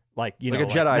gentler, like a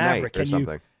Jedi Knight or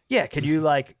something.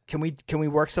 Can we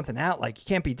work something out? Like, you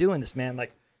can't be doing this, man.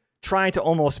 Like, trying to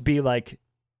almost be like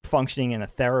functioning in a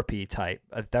therapist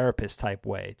type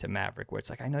way to Maverick, where it's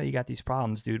like, I know you got these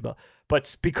problems, dude,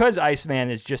 but because Iceman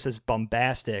is just as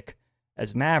bombastic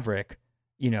as Maverick,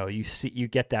 you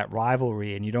get that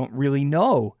rivalry, and you don't really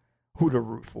know who to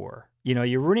root for.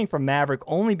 You're rooting for Maverick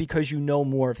only because you know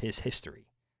more of his history.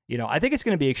 I think it's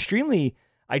going to be extremely.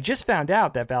 I just found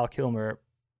out that Val Kilmer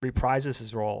reprises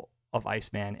his role of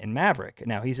Iceman and Maverick.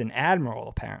 Now, he's an admiral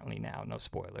apparently now. No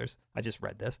spoilers. I just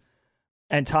read this.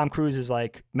 And Tom Cruise is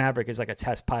like, Maverick is like a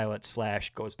test pilot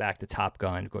 / goes back to Top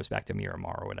Gun, goes back to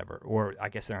Miramar or whatever. Or I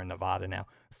guess they're in Nevada now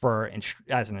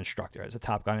as an instructor, as a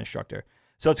Top Gun instructor.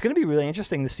 So it's going to be really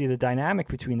interesting to see the dynamic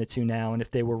between the two now and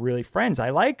if they were really friends. I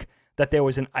like that there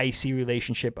was an icy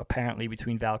relationship apparently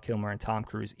between Val Kilmer and Tom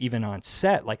Cruise, even on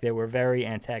set. Like they were very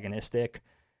antagonistic.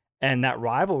 And that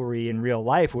rivalry in real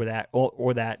life or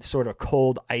that sort of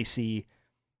cold, icy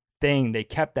thing, they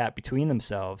kept that between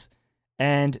themselves.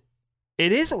 And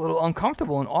it is a little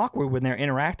uncomfortable and awkward when they're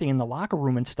interacting in the locker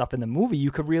room and stuff in the movie. You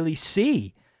could really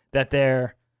see that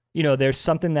there's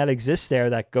something that exists there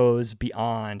that goes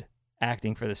beyond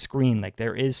acting for the screen. Like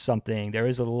there is a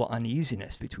little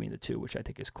uneasiness between the two, which I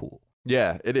think is cool.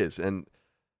 Yeah, it is. And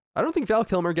I don't think Val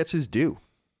Kilmer gets his due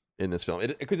in this film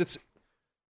because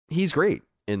he's great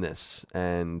in this.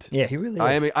 And yeah, he really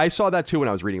is. I saw that too when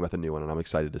I was reading about the new one, and I'm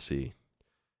excited to see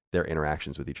their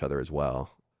interactions with each other as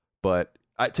well. But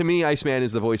to me, Iceman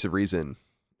is the voice of reason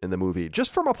in the movie,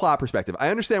 just from a plot perspective. I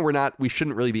understand we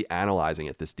shouldn't really be analyzing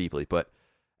it this deeply,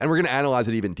 and we're going to analyze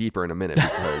it even deeper in a minute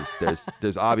because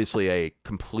there's obviously a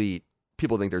complete,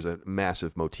 people think there's a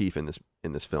massive motif in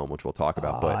this film, which we'll talk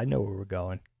about. But I know where we're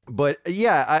going. But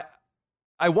yeah,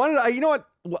 I wanted, you know what?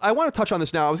 I want to touch on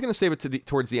this now. I was going to save it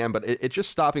towards the end, but it's just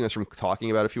stopping us from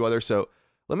talking about a few others. So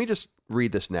let me just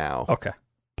read this now. Okay.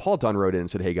 Paul Dunn wrote in and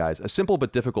said, "Hey guys, a simple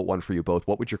but difficult one for you both.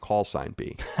 What would your call sign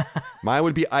be?" Mine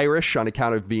would be Irish on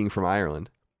account of being from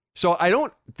Ireland. So I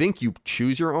don't think you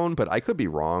choose your own, but I could be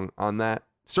wrong on that.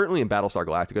 Certainly in Battlestar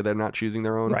Galactica, they're not choosing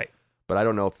their own. Right. But I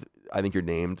don't know I think you're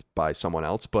named by someone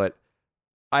else. But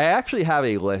I actually have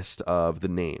a list of the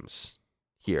names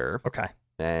here. Okay.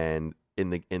 And in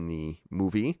the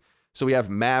movie. So we have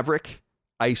Maverick,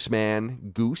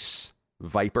 Iceman, Goose,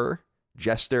 Viper,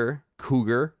 Jester,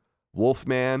 Cougar,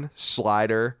 Wolfman,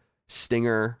 Slider,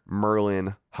 Stinger,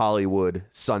 Merlin, Hollywood,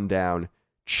 Sundown,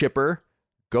 Chipper,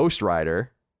 Ghost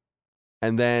Rider,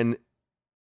 and then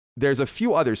there's a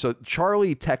few others. So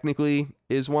Charlie technically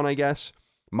is one, I guess.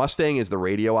 Mustang is the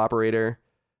radio operator.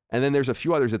 And then there's a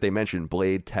few others that they mentioned,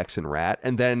 Blade, Tex, and Rat.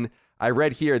 And then I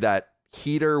read here that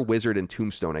Heater, Wizard, and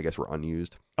Tombstone, I guess, were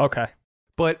unused. Okay.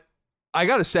 But I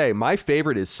got to say, my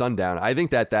favorite is Sundown. I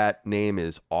think that name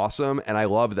is awesome, and I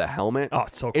love the helmet. Oh,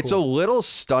 it's so cool. It's a little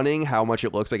stunning how much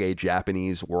it looks like a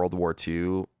Japanese World War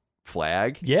II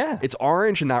flag. Yeah. It's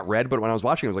orange and not red, but when I was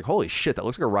watching it, I was like, holy shit, that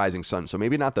looks like a rising sun, so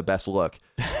maybe not the best look.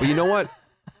 But you know what?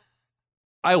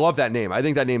 I love that name. I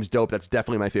think that name's dope. That's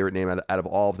definitely my favorite name out of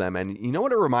all of them. And you know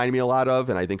what it reminded me a lot of,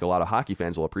 and I think a lot of hockey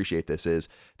fans will appreciate this, is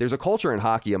there's a culture in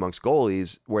hockey amongst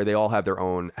goalies where they all have their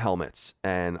own helmets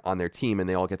and on their team, and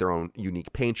they all get their own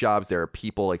unique paint jobs. There are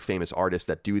people like famous artists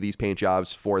that do these paint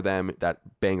jobs for them that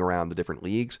bang around the different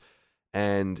leagues.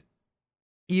 And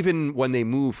even when they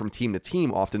move from team to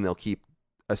team, often they'll keep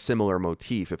a similar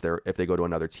motif. If they go to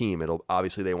another team, it'll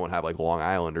obviously they won't have like Long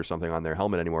Island or something on their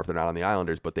helmet anymore if they're not on the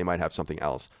Islanders, but they might have something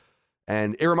else.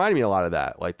 And it reminded me a lot of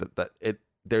that, like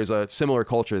there's a similar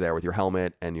culture there with your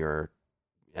helmet and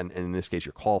and in this case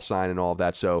your call sign and all of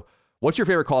that. So what's your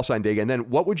favorite call sign, Dig? And then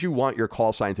what would you want your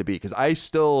call sign to be? Because I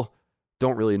still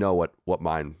don't really know what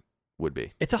mine would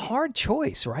be. It's a hard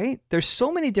choice, right? There's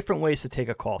so many different ways to take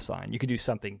a call sign. You could do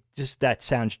something just that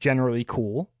sounds generally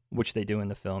cool, which they do in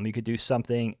the film. You could do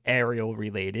something aerial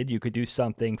related. You could do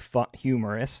something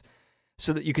humorous,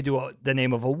 so that you could do the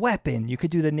name of a weapon. You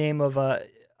could do the name of a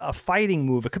fighting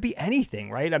move. It could be anything,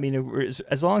 right? I mean,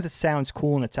 as long as it sounds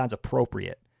cool and it sounds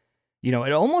appropriate. You know,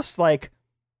 it almost like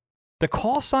the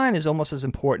call sign is almost as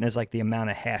important as like the amount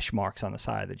of hash marks on the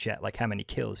side of the jet, like how many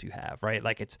kills you have, right?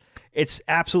 Like it's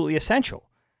absolutely essential.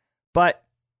 But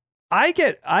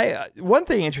one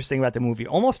thing interesting about the movie,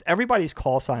 almost everybody's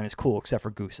call sign is cool except for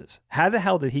Goose's. How the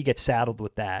hell did he get saddled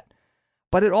with that?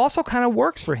 But it also kind of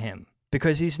works for him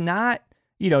because he's not,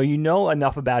 you know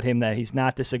enough about him that he's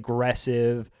not this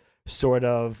aggressive sort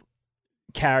of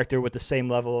character with the same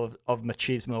level of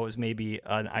machismo as maybe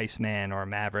an Iceman or a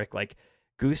Maverick. Like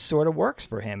Goose sort of works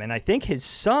for him. And I think his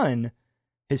son's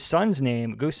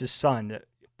name, Goose's son,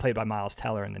 played by Miles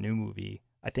Teller in the new movie,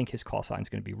 I think his call sign is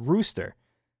going to be Rooster.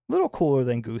 A little cooler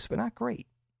than Goose, but not great.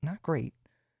 Not great.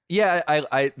 Yeah,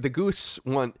 I the Goose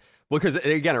one, because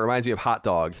again, it reminds me of Hot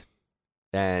Dog.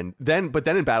 But then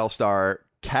in Battlestar,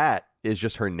 Cat is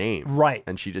just her name. Right.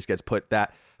 And she just gets put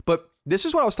that. But this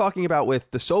is what I was talking about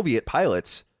with the Soviet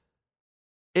pilots.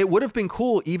 It would have been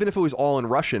cool, even if it was all in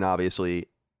Russian, obviously,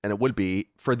 and it would be,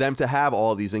 for them to have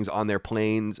all of these things on their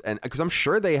planes. And because I'm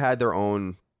sure they had their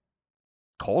own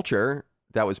culture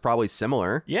that was probably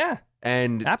similar. Yeah.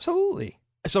 And absolutely.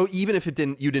 So even if you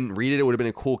didn't read it, it would have been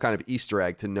a cool kind of Easter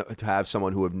egg to have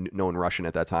someone who have known Russian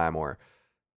at that time or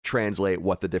translate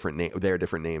what the their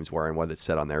different names were and what it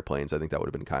said on their planes. I think that would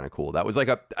have been kind of cool. That was like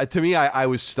to me, I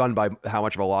was stunned by how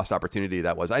much of a lost opportunity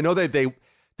that was. I know that they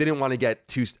didn't want to get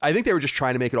too. I think they were just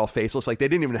trying to make it all faceless. Like they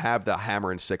didn't even have the hammer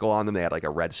and sickle on them. They had like a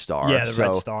red star. Yeah, the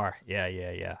red star. Yeah.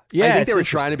 I think they were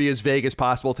trying to be as vague as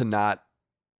possible to not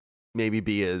maybe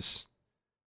be as,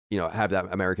 have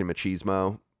that American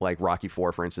machismo. Like Rocky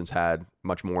IV, for instance, had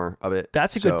much more of it.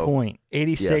 That's a good point.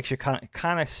 86, you're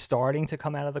kind of starting to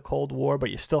come out of the Cold War,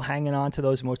 but you're still hanging on to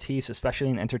those motifs, especially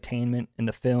in entertainment, in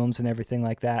the films and everything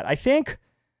like that. I think,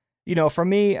 for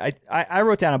me, I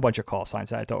wrote down a bunch of call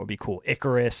signs that I thought would be cool.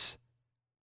 Icarus,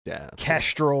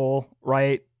 Kestrel,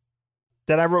 right?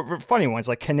 Then I wrote funny ones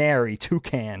like Canary,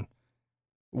 Toucan,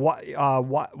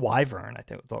 Wyvern, I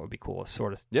thought would be cool. A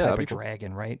sort of type of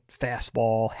dragon, right?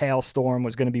 Fastball, Hailstorm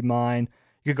was going to be mine.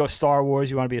 You could go Star Wars.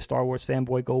 You want to be a Star Wars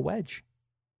fanboy? Go Wedge.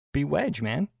 Be Wedge,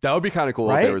 man. That would be kind of cool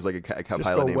if there was like a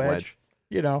pilot named Wedge.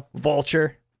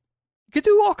 Vulture. You could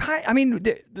do all kinds. I mean,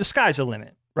 the sky's the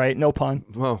limit, right? No pun.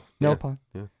 Well, no pun.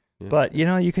 Yeah. But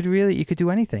you could do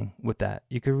anything with that.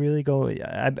 You could really go.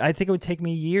 I think it would take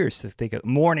me years to think of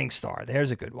Morning Star.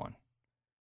 There's a good one.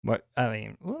 But I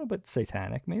mean, a little bit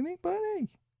satanic, maybe. But hey,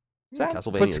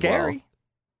 Castlevania, but scary. Well.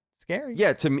 Scary.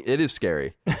 Yeah, to me it is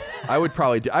scary. I'd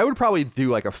probably have a funny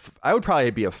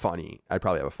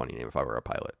name if I were a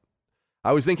pilot.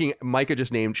 I was thinking Micah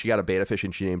she got a beta fish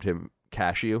and she named him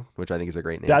Cashew, which I think is a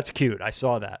great name. That's cute. I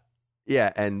saw that.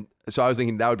 Yeah, and so I was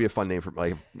thinking that would be a fun name for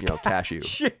Cashew.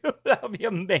 That would be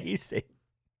amazing.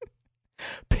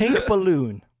 Pink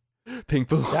Balloon. Pink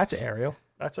Balloon. That's Ariel.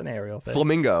 That's an Ariel thing.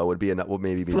 Flamingo would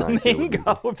maybe be nice.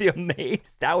 Flamingo would be amazing.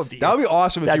 That would be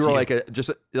awesome if you were like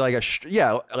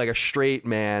a straight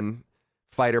man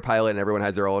fighter pilot and everyone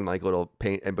has their own like little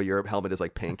paint but your helmet is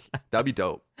like pink. That'd be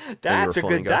dope. That's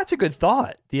a good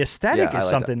thought. The aesthetic is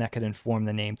something that could inform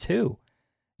the name too.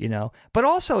 But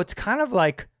also it's kind of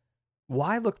like,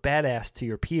 why look badass to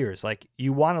your peers? Like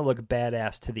you want to look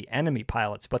badass to the enemy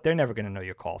pilots, but they're never going to know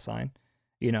your call sign.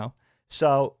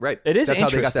 So right. It is That's interesting. how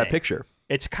they got that picture.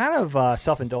 It's kind of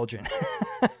self-indulgent.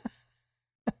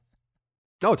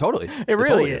 No, totally. It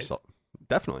really is.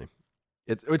 Definitely.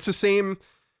 It's the same.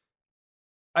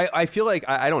 I feel like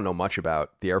I don't know much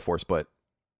about the Air Force, but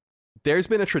there's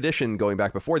been a tradition going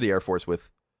back before the Air Force with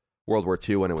World War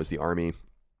II when it was the Army,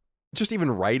 just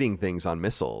even writing things on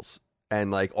missiles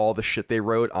and like all the shit they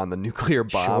wrote on the nuclear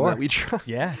bomb that we tried.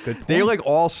 Yeah, good point. They like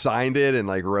all signed it and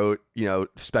like wrote,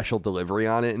 special delivery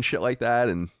on it and shit like that.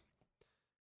 And it's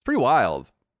pretty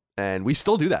wild. And we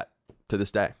still do that to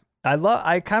this day.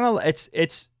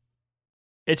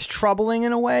 It's troubling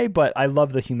in a way, but I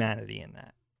love the humanity in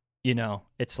that.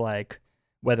 It's like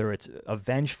whether it's a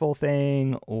vengeful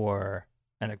thing or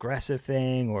an aggressive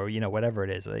thing or, whatever it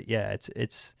is.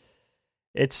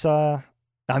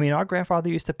 I mean, our grandfather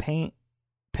used to paint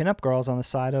pinup girls on the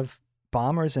side of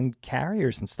bombers and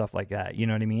carriers and stuff like that. You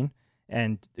know what I mean?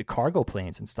 And cargo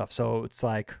planes and stuff. So it's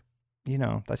like,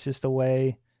 that's just the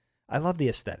way. I love the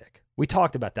aesthetic. We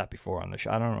talked about that before on the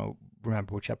show. I don't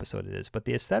remember which episode it is, but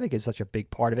the aesthetic is such a big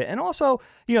part of it. And also,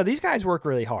 these guys work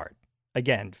really hard.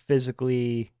 Again,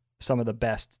 physically, some of the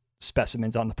best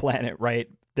specimens on the planet, right?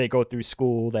 They go through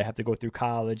school. They have to go through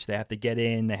college. They have to get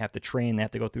in. They have to train. They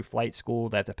have to go through flight school.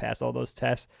 They have to pass all those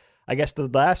tests. I guess the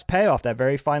last payoff, that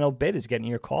very final bit, is getting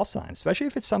your call sign, especially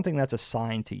if it's something that's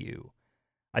assigned to you.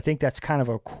 I think that's kind of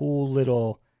a cool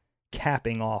little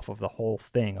capping off of the whole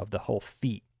thing, of the whole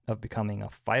feat of becoming a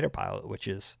fighter pilot, which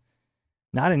is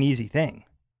not an easy thing,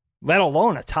 let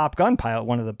alone a Top Gun pilot,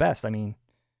 one of the best. I mean,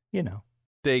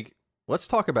 Dig, let's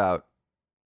talk about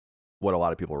what a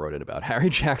lot of people wrote in about. Harry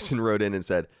Jackson wrote in and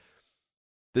said,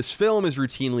 "This film is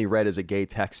routinely read as a gay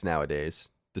text nowadays,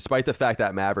 despite the fact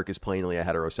that Maverick is plainly a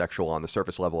heterosexual on the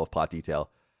surface level of plot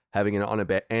detail, having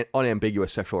an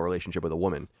unambiguous sexual relationship with a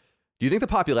woman. Do you think the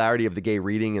popularity of the gay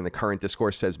reading in the current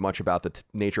discourse says much about the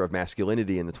nature of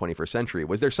masculinity in the 21st century?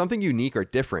 Was there something unique or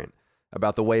different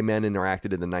about the way men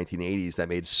interacted in the 1980s that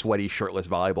made sweaty, shirtless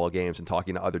volleyball games and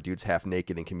talking to other dudes half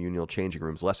naked in communal changing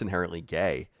rooms less inherently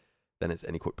gay than it's,"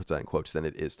 and he puts that in quotes, "than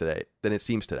it is today, than it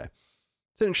seems today?"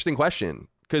 It's an interesting question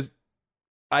because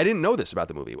I didn't know this about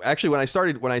the movie. Actually, when I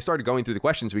started going through the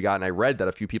questions we got and I read that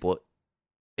a few people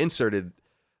inserted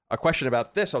a question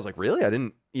about this, I was like, really? I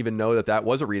didn't even know that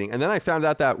was a reading. And then I found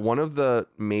out that one of the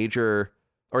major,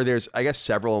 or there's, I guess,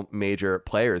 several major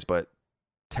players, but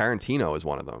Tarantino is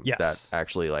one of them that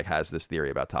actually like has this theory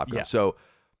about Top Gun. Yeah. So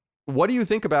what do you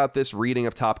think about this reading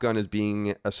of Top Gun as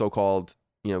being a so-called,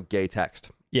 gay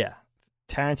text? Yeah.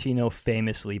 Tarantino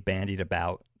famously bandied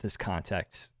about this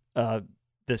context,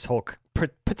 this whole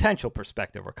potential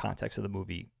perspective or context of the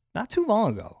movie not too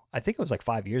long ago. I think it was like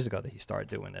 5 years ago that he started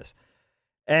doing this.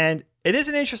 And it is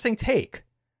an interesting take,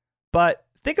 but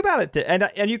think about it.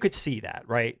 And you could see that,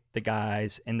 right? The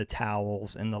guys in the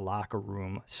towels in the locker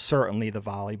room, certainly the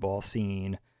volleyball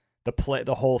scene,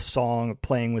 the whole song of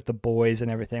Playing with the Boys and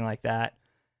everything like that.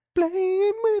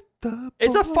 Playing with the boys.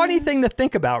 It's a funny thing to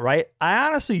think about, right? I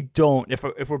honestly don't,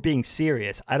 if we're being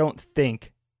serious, I don't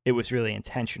think it was really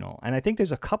intentional. And I think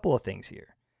there's a couple of things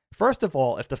here. First of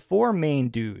all, if the four main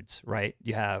dudes, right,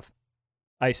 you have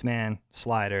Iceman,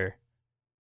 Slider,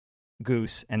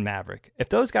 Goose, and Maverick, if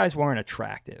those guys weren't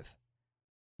attractive,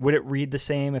 would it read the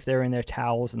same if they're in their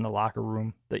towels in the locker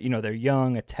room? That, you know, they're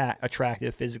young,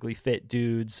 attractive, physically fit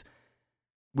dudes.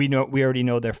 We already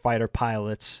know they're fighter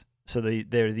pilots, so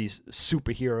they're these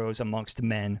superheroes amongst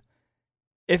men.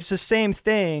 It's the same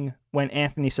thing when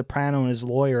Anthony Soprano and his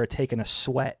lawyer are taking a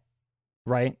sweat,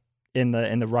 right, in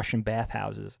the Russian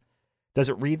bathhouses. Does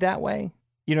it read that way?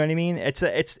 You know what I mean? It's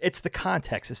the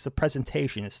context, it's the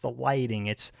presentation, it's the lighting,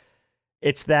 it's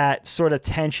that sort of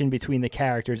tension between the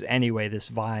characters anyway, this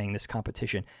vying, this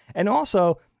competition. And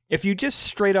also, if you just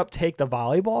straight up take the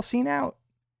volleyball scene out,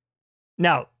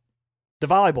 now, the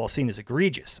volleyball scene is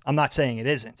egregious. I'm not saying it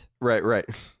isn't. Right.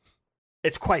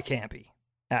 It's quite campy,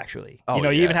 actually. Oh, you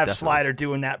even have definitely. Slider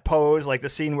doing that pose, like the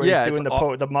scene where he's doing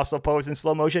the muscle pose in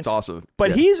slow motion. It's awesome.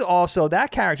 But he's also, that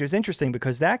character is interesting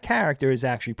because that character is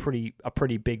actually a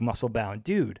pretty big muscle-bound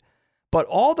dude. But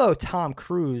although Tom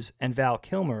Cruise and Val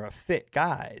Kilmer are fit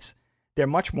guys, they're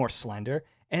much more slender.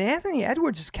 And Anthony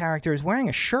Edwards' character is wearing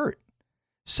a shirt.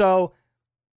 So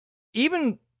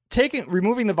even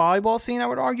removing the volleyball scene, I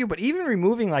would argue, but even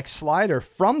removing like Slider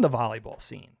from the volleyball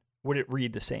scene, would it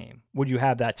read the same? Would you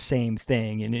have that same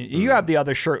thing? And you have the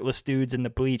other shirtless dudes in the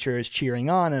bleachers cheering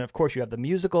on, and of course you have the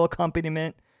musical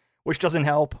accompaniment, which doesn't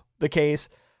help the case.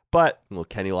 But little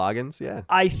Kenny Loggins, yeah.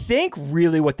 I think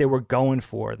really what they were going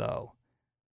for, though,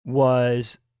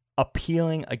 was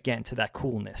appealing again to that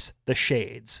coolness, the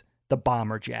shades, the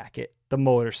bomber jacket, the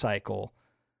motorcycle,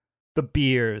 the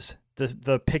beers,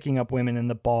 the picking up women in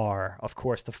the bar, of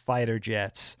course, the fighter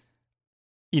jets,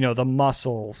 the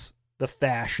muscles, the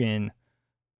fashion,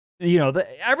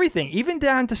 everything, even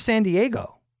down to San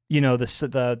Diego,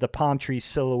 the palm trees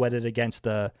silhouetted against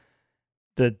the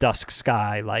dusk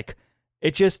sky. Like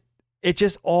it just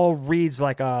all reads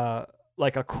like a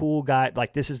cool guy.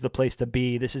 Like, this is the place to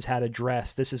be. This is how to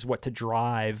dress. This is what to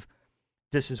drive.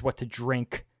 This is what to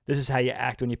drink. This is how you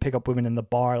act when you pick up women in the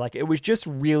bar. Like, it was just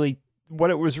really, what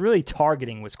it was really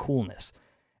targeting was coolness.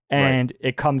 And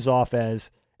It comes off as,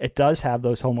 it does have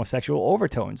those homosexual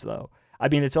overtones, though. I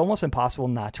mean, it's almost impossible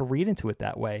not to read into it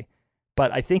that way.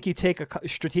 But I think you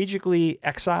strategically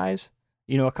excise,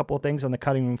 a couple of things on the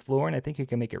cutting room floor, and I think you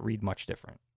can make it read much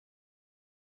different.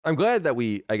 I'm glad that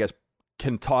we, I guess,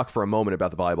 can talk for a moment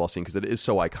about the volleyball scene because it is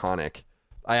so iconic.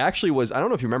 I actually was, I don't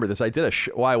know if you remember this, I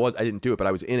didn't do it, but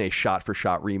I was in a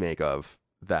shot-for-shot remake of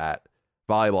that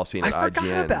volleyball scene at IGN. I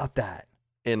forgot about that.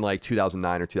 In like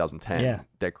 2009 or 2010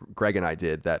 that Greg and I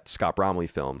did, that Scott Bromley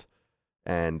filmed.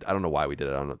 And I don't know why we did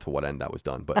it. I don't know to what end that was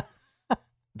done, but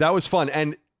that was fun.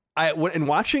 And in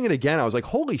watching it again, I was like,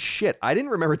 holy shit, I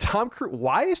didn't remember Tom Cruise.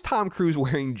 Why is Tom Cruise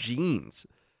wearing jeans?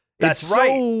 That's it's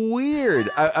so weird.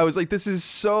 I was like, this is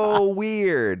so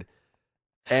weird.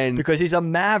 And because he's a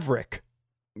maverick.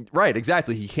 Right,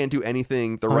 exactly. He can't do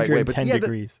anything the right way. But 10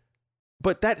 degrees.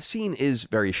 But that scene is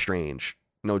very strange,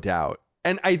 no doubt.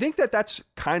 And I think that that's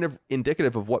kind of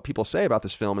indicative of what people say about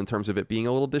this film in terms of it being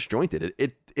a little disjointed.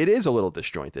 It is a little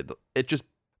disjointed. It just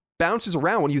bounces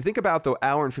around. When you think about the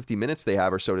hour and 50 minutes they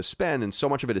have or so to spend, and so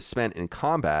much of it is spent in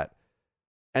combat,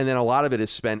 and then a lot of it is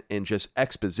spent in just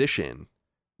exposition,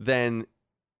 then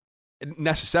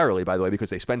necessarily, by the way,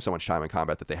 because they spend so much time in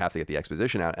combat that they have to get the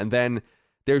exposition out. And then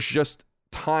there's just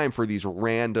time for these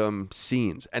random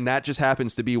scenes. And that just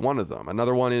happens to be one of them.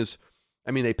 Another one is,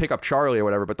 they pick up Charlie or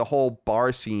whatever, but the whole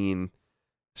bar scene,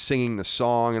 singing the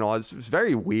song and all, it's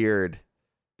very weird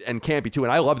and campy too.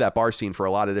 And I love that bar scene for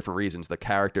a lot of different reasons. The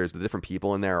characters, the different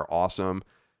people in there are awesome.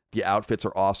 The outfits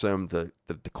are awesome. The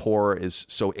decor is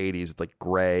so 80s. It's like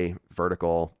gray,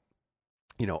 vertical,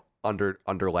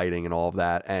 under lighting and all of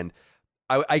that. And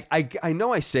I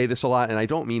know I say this a lot, and I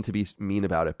don't mean to be mean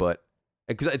about it, but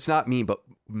because it's not mean, but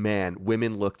man,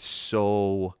 women looked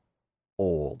so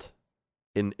old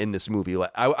in this movie.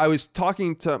 Like, I was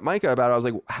talking to Micah about it. I was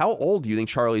like, how old do you think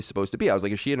Charlie's supposed to be? I was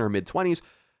like, is she in her mid-20s?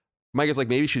 Micah's like,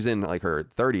 maybe she's in like her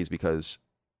 30s because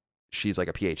she's like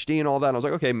a PhD and all that. And I was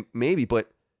like, okay, maybe,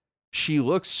 but she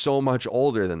looks so much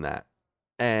older than that.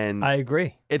 And I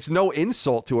agree. It's no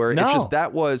insult to her. No. It's just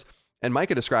that was, And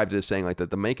Micah described it as saying like that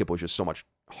the makeup was just so much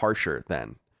harsher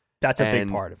then. That's a big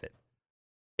part of it.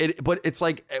 But it's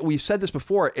like, we've said this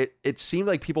before, it seemed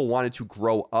like people wanted to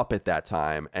grow up at that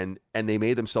time, and they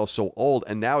made themselves so old,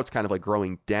 and now it's kind of like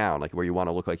growing down, like where you want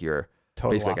to look like you're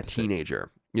basically like a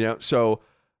teenager, you know? So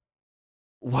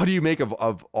what do you make of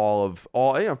all,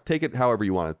 you know, take it however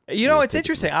you want to. You know, it's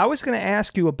interesting. I was going to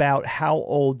ask you about how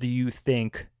old do you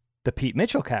think the Pete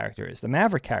Mitchell character is, the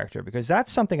Maverick character, because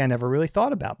that's something I never really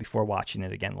thought about before watching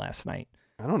it again last night.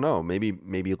 I don't know, maybe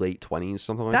late 20s,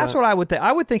 something like that. That's what I would think.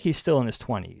 I would think he's still in his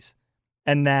 20s,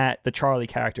 and that the Charlie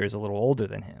character is a little older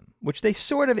than him, which they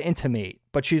sort of intimate,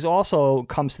 but she's also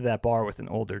comes to that bar with an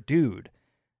older dude.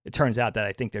 It turns out that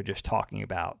I think they're just talking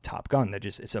about Top Gun.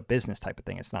 It's a business type of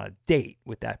thing. It's not a date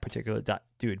with that particular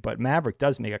dude, but Maverick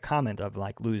does make a comment of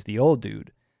like, lose the old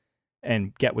dude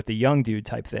and get with the young dude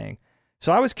type thing.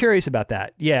 So I was curious about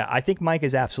that. Yeah, I think Mike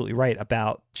is absolutely right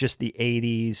about just the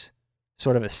 80s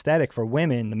sort of aesthetic for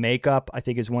women. The makeup, I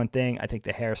think, is one thing. I think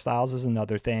the hairstyles is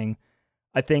another thing.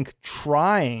 I think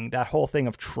that whole thing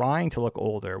of trying to look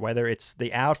older, whether it's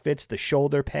the outfits, the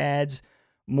shoulder pads,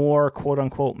 more quote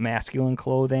unquote masculine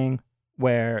clothing,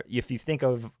 where if you think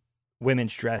of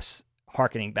women's dress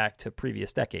harkening back to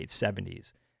previous decades,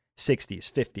 70s,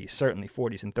 60s, 50s, certainly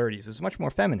 40s and 30s, it was much more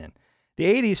feminine. The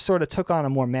 80s sort of took on a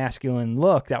more masculine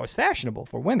look that was fashionable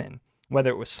for women, whether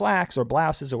it was slacks or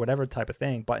blouses or whatever type of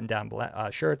thing, button-down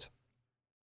shirts.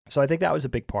 So I think that was a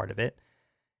big part of it.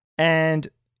 And,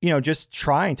 you know, just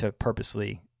trying to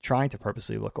purposely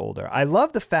look older. I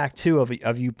love the fact, too,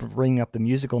 of you bringing up the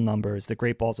musical numbers, the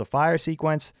Great Balls of Fire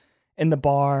sequence in the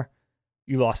bar,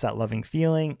 You Lost That Loving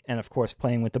Feeling, and, of course,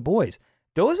 Playing with the Boys.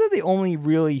 Those are the only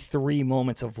really 3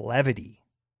 moments of levity,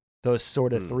 those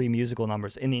sort of 3 musical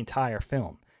numbers in the entire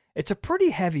film. It's a pretty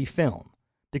heavy film,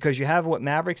 because you have what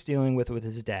Maverick's dealing with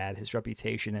his dad, his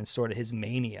reputation, and sort of his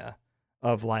mania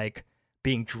of like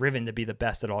being driven to be the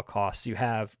best at all costs. You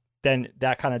have then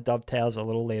that kind of dovetails a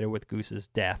little later with Goose's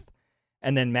death.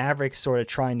 And then Maverick's sort of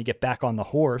trying to get back on the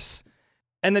horse.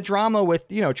 And the drama with,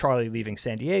 you know, Charlie leaving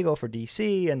San Diego for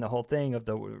DC and the whole thing of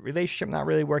the relationship not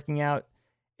really working out.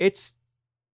 It's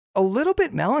a little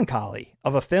bit melancholy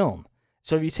of a film.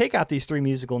 So if you take out these 3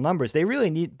 musical numbers, they really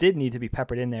did need to be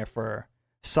peppered in there for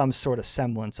some sort of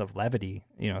semblance of levity,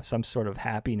 you know, some sort of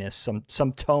happiness,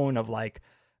 some tone of like,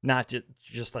 not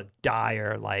just a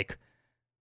dire, like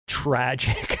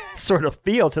tragic sort of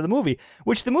feel to the movie,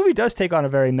 which the movie does take on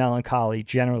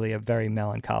generally a very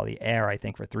melancholy air, I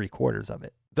think, for 3/4 of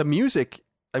it. The music,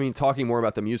 I mean, talking more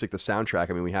about the music, the soundtrack,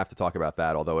 I mean, we have to talk about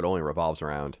that, although it only revolves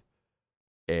around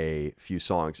a few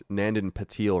songs. Nandan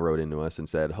Patil wrote into us and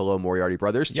said, hello, Moriarty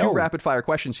Brothers. 2 rapid fire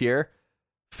questions here.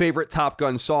 Favorite Top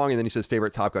Gun song, and then he says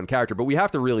favorite Top Gun character, but we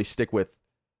have to really stick with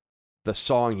the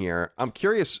song here. I'm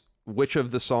curious which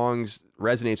of the songs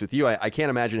resonates with you. I can't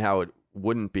imagine how it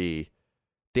wouldn't be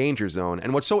Danger Zone.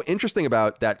 And what's so interesting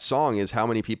about that song is how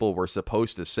many people were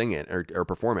supposed to sing it or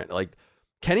perform it. Like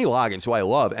Kenny Loggins, who I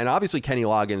love, and obviously Kenny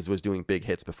Loggins was doing big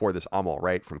hits before this. I'm All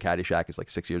Right from Caddyshack is like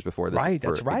 6 years before this. Right,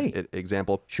 that's right.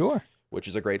 Example. Sure. Which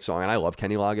is a great song, and I love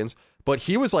Kenny Loggins. But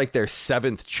he was like their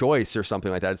 7th choice or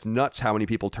something like that. It's nuts how many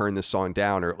people turned this song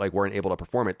down or like weren't able to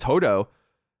perform it. Toto,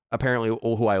 apparently,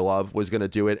 who I love, was going to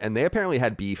do it, and they apparently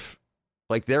had beef.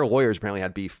 Like their lawyers apparently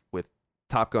had beef with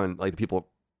Top Gun, like the people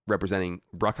representing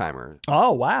Bruckheimer.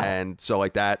 Oh, wow. And so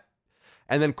like that.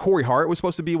 And then Corey Hart was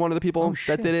supposed to be one of the people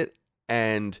that did it.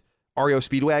 And REO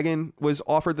Speedwagon was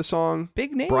offered the song.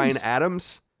 Big names. Bryan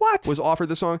Adams was offered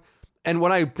the song. And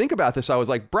when I think about this, I was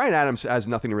like, Bryan Adams has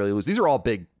nothing to really lose. These are all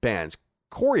big bands.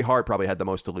 Corey Hart probably had the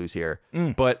most to lose here.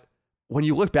 But when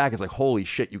you look back, it's like, holy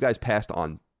shit, you guys passed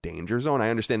on Danger Zone. I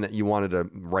understand that you wanted to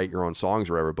write your own songs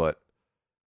or whatever, but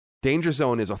Danger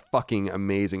Zone is a fucking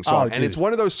amazing song. And it's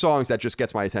one of those songs that just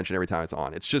gets my attention every time it's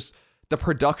on. It's just, the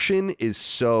production is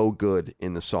so good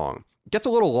in the song. It gets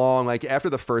a little long. Like after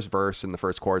the first verse and the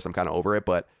first chorus, I'm kind of over it,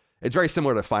 but it's very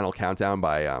similar to Final Countdown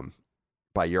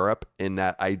by Europe in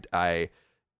that I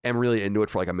am really into it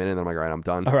for like a minute and then I'm like, all right, I'm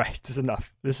done. All right, this is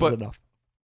enough. This is enough.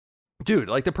 Dude,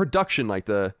 like the production, like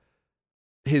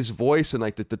his voice and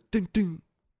like the ding ding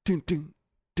ding ding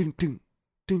ding ding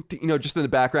ding, you know, just in the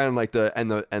background, like the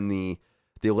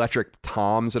electric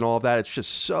toms and all of that. It's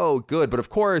just so good. But of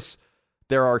course,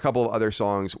 there are a couple of other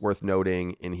songs worth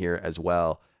noting in here as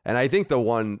well. And I think the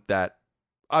one that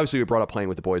obviously we brought up, Playing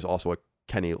with the Boys, also a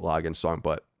Kenny Loggins song,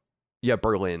 but yeah,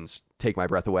 Berlin's Take My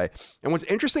Breath Away. And what's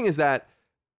interesting is that,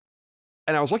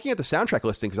 and I was looking at the soundtrack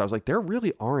listing because I was like, there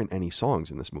really aren't any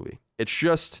songs in this movie. It's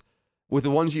just with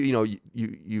the ones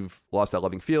you've Lost That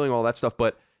Loving Feeling, all that stuff,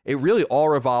 but it really all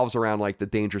revolves around like the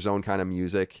Danger Zone kind of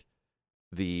music,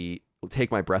 the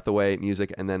Take My Breath Away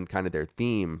music, and then kind of their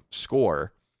theme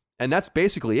score. And that's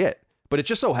basically it. But it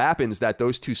just so happens that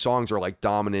those two songs are like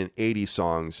dominant 80s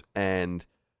songs and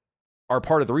are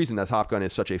part of the reason that Top Gun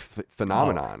is such a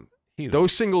phenomenon.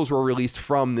 Those singles were released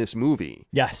from this movie.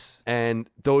 Yes. And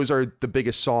those are the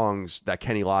biggest songs that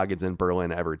Kenny Loggins and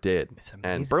Berlin ever did.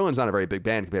 And Berlin's not a very big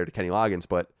band compared to Kenny Loggins,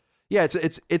 but yeah,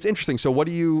 it's interesting. So what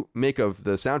do you make of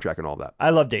the soundtrack and all that? I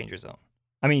love Danger Zone.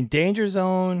 I mean, Danger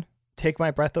Zone, Take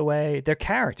My Breath Away, they're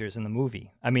characters in the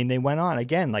movie. I mean, they went on,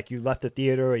 again, like you left the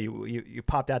theater, you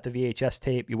popped out the VHS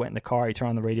tape, you went in the car, you turned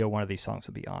on the radio, one of these songs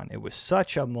would be on. It was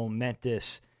such a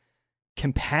momentous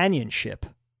companionship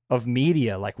of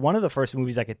media. Like one of the first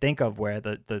movies I could think of where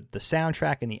the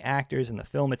soundtrack and the actors and the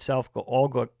film itself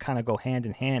kind of go hand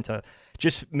in hand to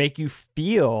just make you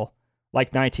feel like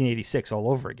 1986 all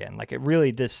over again. Like it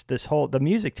really, the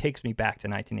music takes me back to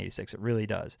 1986. It really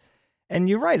does. And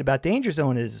you're right about Danger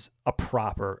Zone is a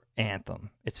proper anthem.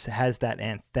 It has that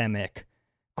anthemic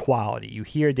quality. You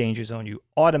hear Danger Zone, you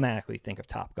automatically think of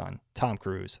Top Gun, Tom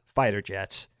Cruise, fighter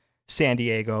jets, San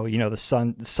Diego,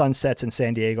 the sunsets in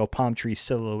San Diego, palm trees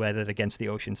silhouetted against the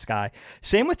ocean sky.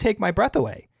 Same with Take My Breath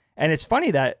Away. And it's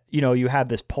funny that, you have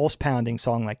this pulse pounding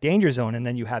song like Danger Zone, and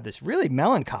then you have this really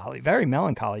melancholy, very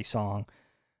melancholy song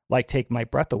like Take My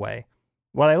Breath Away.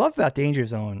 What I love about Danger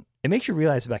Zone, it makes you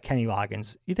realize about Kenny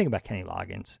Loggins. You think about Kenny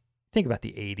Loggins, think about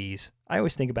the 80s. I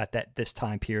always think about this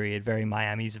time period, very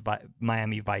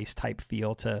Miami Vice type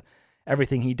feel to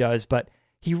everything he does, but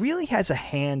he really has a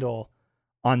handle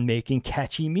on making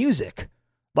catchy music.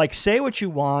 Like, say what you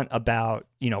want about,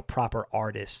 proper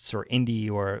artists or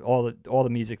indie or all the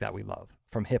music that we love,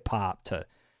 from hip hop to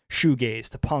shoegaze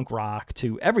to punk rock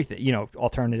to everything,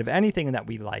 alternative, anything that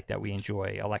we like, that we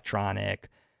enjoy, electronic,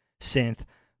 synth.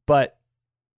 But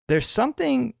there's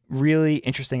something really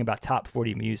interesting about top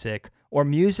 40 music, or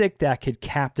music that could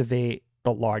captivate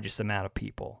the largest amount of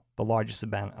people, the largest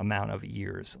amount of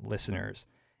ears, listeners.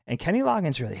 And Kenny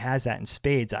Loggins really has that in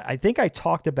spades. I think he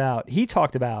talked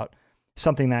about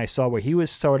something that I saw where he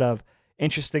was sort of,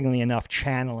 interestingly enough,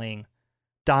 channeling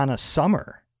Donna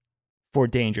Summer for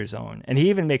Danger Zone. And he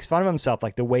even makes fun of himself,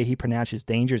 like the way he pronounces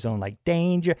Danger Zone, like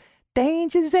Danger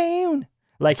Zone.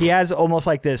 Like he has almost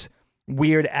like this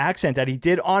weird accent that he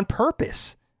did on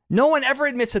purpose. No one ever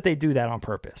admits that they do that on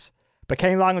purpose. But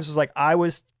Kenny Loggins was like, I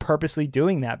was purposely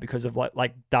doing that because of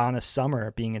like Donna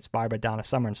Summer, being inspired by Donna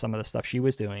Summer and some of the stuff she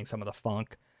was doing, some of the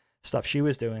funk stuff she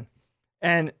was doing.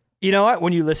 And you know what?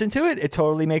 When you listen to it, it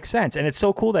totally makes sense. And it's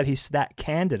so cool that he's that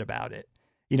candid about it.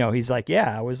 He's like,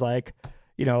 yeah, I was like,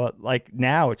 like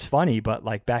now it's funny, but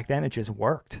like back then it just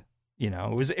worked.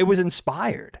 It was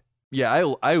inspired. Yeah,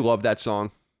 I love that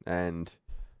song, and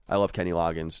I love Kenny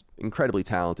Loggins, incredibly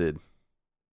talented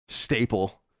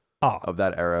staple of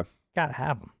that era. Gotta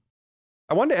have him.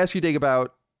 I wanted to ask you, Dig,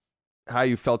 about how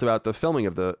you felt about the filming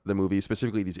of the movie,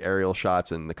 specifically these aerial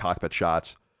shots and the cockpit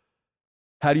shots.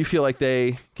 How do you feel like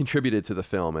they contributed to the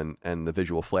film and the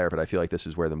visual flair? But I feel like this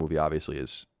is where the movie obviously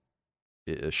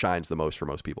it shines the most for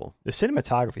most people. The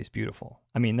cinematography is beautiful.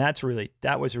 I mean, that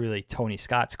was really Tony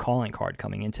Scott's calling card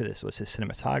coming into this, was his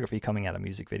cinematography coming out of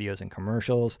music videos and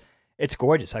commercials. It's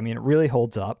gorgeous. I mean, it really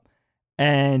holds up.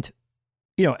 And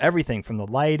everything from the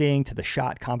lighting to the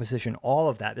shot composition, all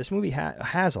of that. This movie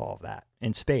has all of that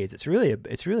in spades. It's really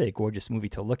a gorgeous movie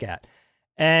to look at.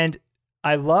 And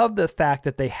I love the fact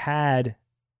that they had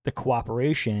the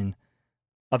cooperation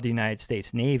of the United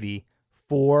States Navy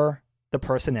for the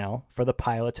personnel, for the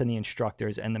pilots and the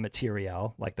instructors and the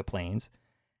materiel, like the planes.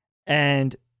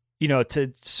 And,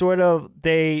 to sort of,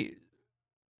 they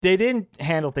didn't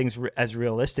handle things as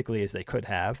realistically as they could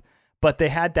have. But they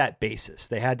had that basis,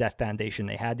 they had that foundation,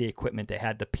 they had the equipment, they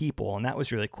had the people, and that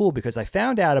was really cool because I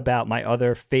found out about my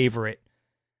other favorite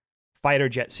fighter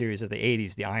jet series of the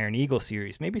 80s, the Iron Eagle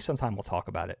series. Maybe sometime we'll talk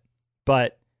about it.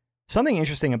 But something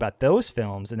interesting about those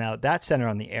films, and now that center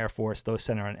on the Air Force, those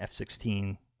center on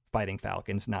F-16 Fighting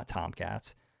Falcons, not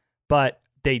Tomcats, but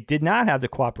they did not have the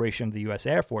cooperation of the U.S.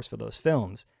 Air Force for those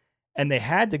films. And they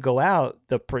had to go out,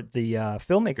 the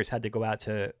filmmakers had to go out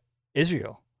to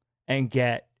Israel and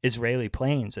get Israeli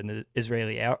planes and the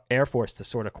Israeli Air Force to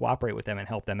sort of cooperate with them and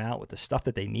help them out with the stuff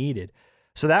that they needed.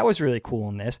 So that was really cool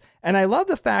in this. And I love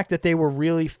the fact that they were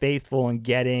really faithful in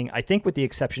getting, I think with the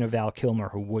exception of Val Kilmer,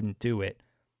 who wouldn't do it,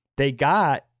 they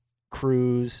got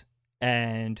Cruise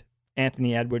and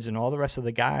Anthony Edwards and all the rest of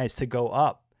the guys to go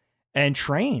up and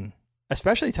train,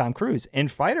 especially Tom Cruise, in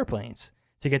fighter planes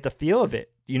to get the feel of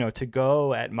it, to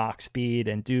go at Mach speed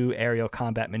and do aerial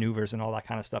combat maneuvers and all that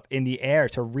kind of stuff in the air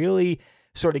to really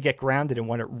sort of get grounded in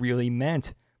what it really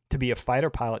meant to be a fighter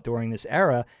pilot during this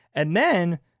era. And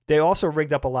then they also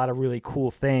rigged up a lot of really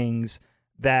cool things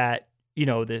that,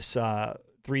 this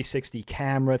 360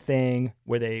 camera thing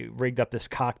where they rigged up this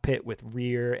cockpit with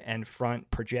rear and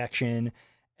front projection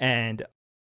and,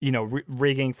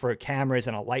 rigging for cameras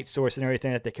and a light source and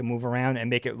everything that they can move around and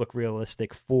make it look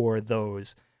realistic for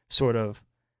those sort of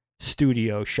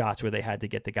studio shots where they had to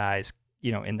get the guys,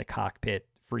 in the cockpit,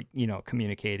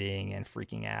 communicating and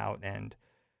freaking out and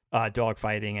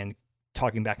dogfighting and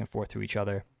talking back and forth to each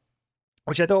other,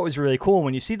 which I thought was really cool.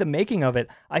 When you see the making of it,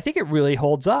 I think it really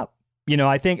holds up.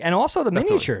 I think, and also the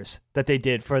miniatures that they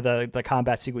did for the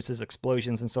combat sequences,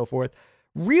 explosions, and so forth.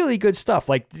 Really good stuff.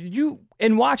 Like,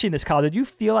 in watching this, Kyle, did you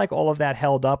feel like all of that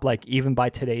held up, like, even by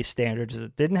today's standards?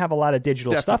 It didn't have a lot of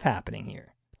digital stuff happening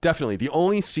here. Definitely. The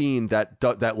only scene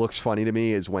that looks funny to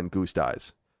me is when Goose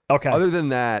dies. Okay. Other than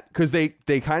that, because they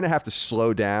kind of have to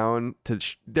slow down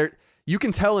you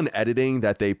can tell in editing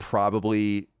that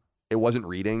it wasn't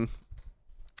reading.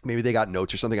 Maybe they got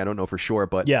notes or something. I don't know for sure,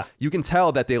 but yeah, you can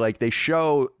tell that they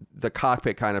show the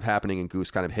cockpit kind of happening and Goose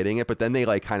kind of hitting it, but then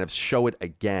they kind of show it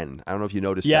again. I don't know if you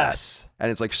noticed that. And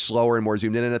it's slower and more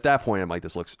zoomed in. And at that point, I'm like,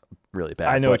 this looks really bad.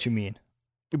 I know what you mean.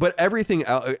 But everything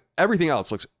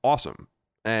else looks awesome.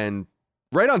 And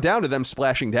right on down to them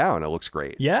splashing down, it looks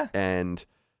great. Yeah. And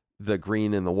the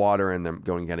green in the water and them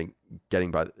getting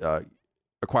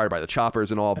acquired by the choppers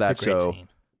and all of that. So scene.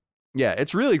 Yeah,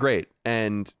 it's really great.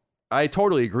 And I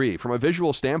totally agree. From a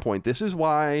visual standpoint, this is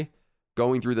why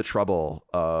going through the trouble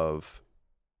of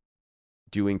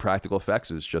doing practical effects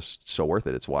is just so worth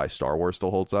it. It's why Star Wars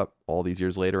still holds up all these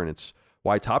years later, and it's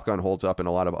why Top Gun holds up and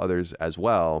a lot of others as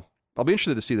well. I'll be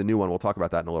interested to see the new one. We'll talk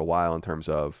about that in a little while in terms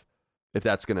of if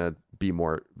that's going to be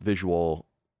more visual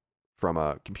from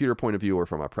a computer point of view or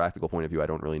from a practical point of view. I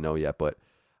don't really know yet, but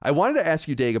I wanted to ask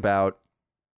you, Dave, about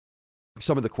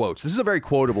some of the quotes. This is a very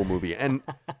quotable movie, and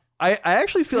I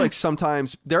actually feel like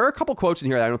sometimes there are a couple quotes in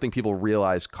here that I don't think people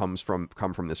realize come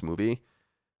from this movie.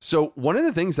 So one of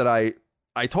the things that I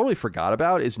totally forgot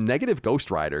about is negative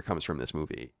Ghost Rider comes from this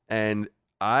movie. And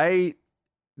I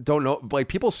don't know,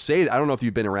 people say, I don't know if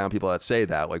you've been around people that say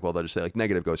that, they'll just say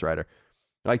negative Ghost Rider.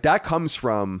 That comes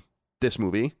from this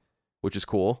movie, which is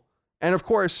cool. And of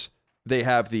course they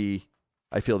have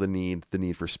I feel the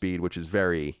need for speed, which is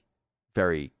very,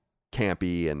 very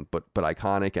campy but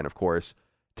iconic. And of course,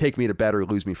 Take Me to Bed or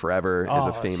Lose Me Forever is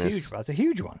a famous... That's a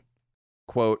huge one.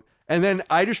 Quote. And then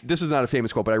this is not a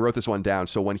famous quote, but I wrote this one down.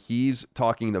 So when he's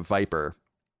talking to Viper,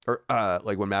 or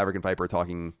when Maverick and Viper are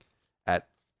talking at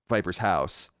Viper's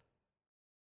house,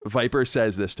 Viper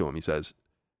says this to him. He says,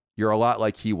 "You're a lot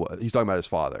like he was." He's talking about his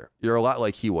father. "You're a lot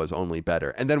like he was, only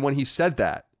better." And then when he said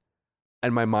that,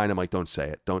 in my mind, I'm like, don't say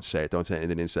it. Don't say it. Don't say it.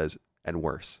 And then he says, "And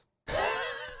worse."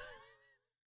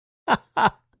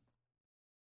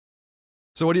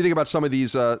 So what do you think about some of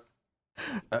these,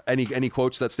 any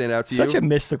quotes that stand out to you? Such a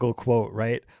mystical quote,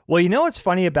 right? Well, what's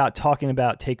funny about talking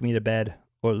about Take Me to Bed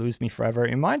or Lose Me Forever?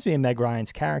 It reminds me of Meg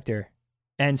Ryan's character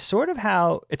and sort of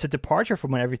how it's a departure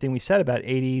from everything we said about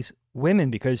 80s women,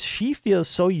 because she feels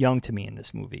so young to me in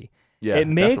this movie. Yeah, it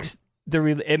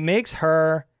makes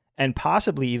her and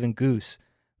possibly even Goose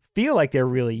feel like they're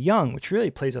really young, which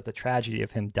really plays up the tragedy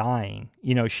of him dying.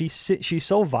 She's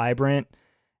so vibrant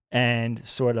and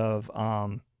sort of,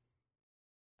 I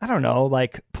don't know,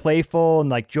 playful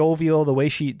and jovial, the way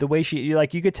she,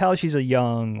 you could tell she's a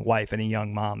young wife and a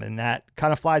young mom. And that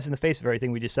kind of flies in the face of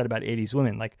everything we just said about 80s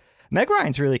women. Meg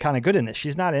Ryan's really kind of good in this.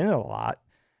 She's not in it a lot,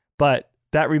 but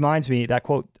that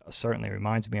quote certainly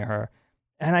reminds me of her.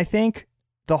 And I think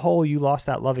the whole "you lost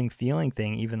that loving feeling"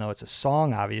 thing, even though it's a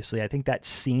song, obviously, I think that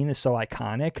scene is so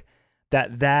iconic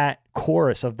that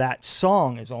chorus of that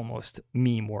song is almost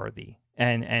meme worthy.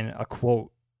 And a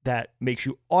quote that makes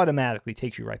you automatically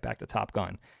takes you right back to Top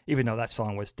Gun, even though that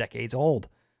song was decades old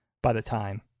by the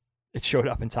time it showed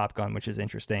up in Top Gun, which is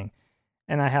interesting.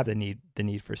 And I have the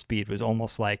need for speed was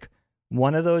almost like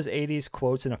one of those 80s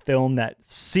quotes in a film that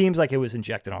seems like it was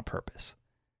injected on purpose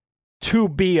to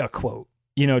be a quote,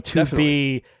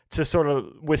 to sort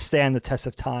of withstand the test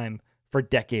of time for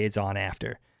decades on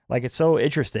after. It's so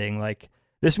interesting.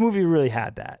 This movie really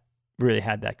had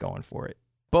that going for it.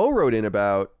 Bo wrote in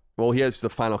about, he has the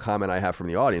final comment I have from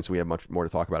the audience. We have much more to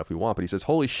talk about if we want, but he says,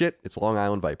 "Holy shit, it's Long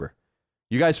Island Viper.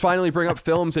 You guys finally bring up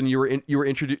films and you were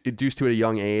introduced to it at a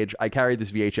young age. I carried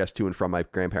this VHS to and from my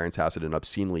grandparents' house at an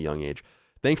obscenely young age.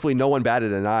 Thankfully, no one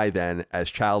batted an eye then, as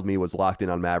child me was locked in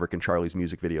on Maverick and Charlie's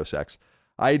music video sex.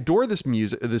 I adore this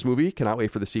movie. Cannot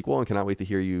wait for the sequel and cannot wait to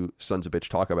hear you sons of bitch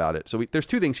talk about it." So there's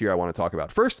two things here I want to talk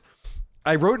about. First,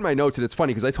 I wrote in my notes, and it's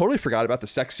funny because I totally forgot about the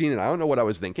sex scene, and I don't know what I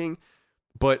was thinking.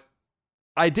 But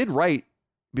I did write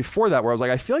before that where I was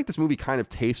like, I feel like this movie kind of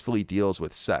tastefully deals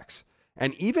with sex.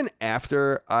 And even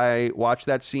after I watched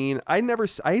that scene, I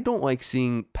don't like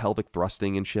seeing pelvic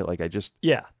thrusting and shit. Like it's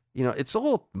a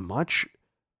little much.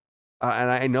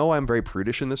 And I know I'm very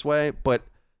prudish in this way, but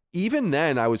even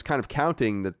then I was kind of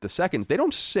counting the seconds. They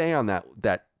don't stay on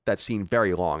that scene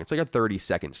very long. It's like a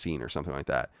 30-second scene or something like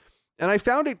that. And I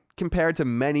found it, compared to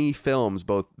many films,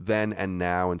 both then and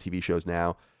now and TV shows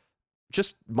now,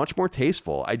 just much more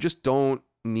tasteful. I just don't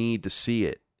need to see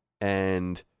it.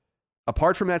 And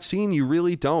apart from that scene, you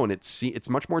really don't. It's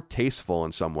much more tasteful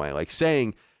in some way. Like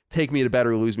saying, take me to bed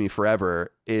or lose me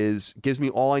forever gives me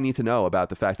all I need to know about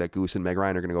the fact that Goose and Meg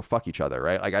Ryan are going to go fuck each other,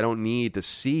 right? Like I don't need to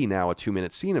see now a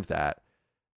 2-minute scene of that.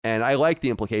 And I like the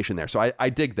implication there. So I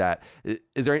dig that. Do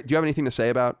you have anything to say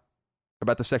about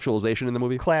the sexualization in the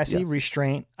movie? Classy,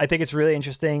 restraint. I think it's really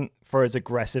interesting for as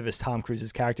aggressive as Tom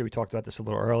Cruise's character. We talked about this a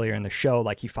little earlier in the show.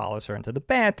 Like he follows her into the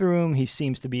bathroom. He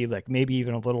seems to be like maybe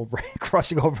even a little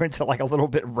crossing over into like a little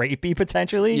bit rapey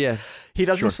potentially. Yeah. He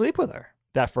doesn't sleep with her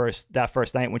that first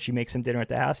night when she makes him dinner at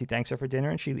the house. He thanks her for dinner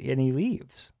and he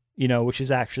leaves, which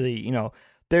is actually,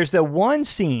 there's the one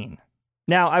scene.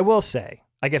 Now I will say,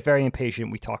 I get very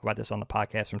impatient. We talk about this on the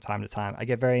podcast from time to time. I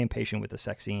get very impatient with the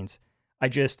sex scenes.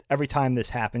 Every time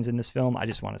this happens in this film, I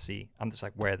just want to see, I'm just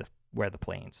like, where the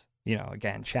planes,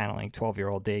 again, channeling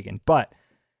 12-year-old Dagan. But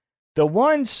the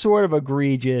one sort of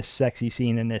egregious sexy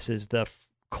scene in this is the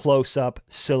close-up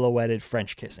silhouetted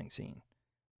French kissing scene.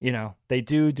 They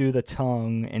do the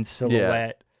tongue in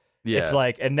silhouette. Yeah. It's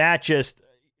like, and that just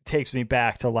takes me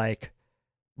back to like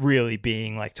really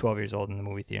being like 12 years old in the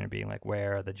movie theater and being like,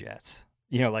 where are the jets?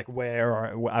 Like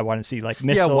I want to see like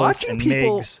missiles and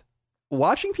MiGs.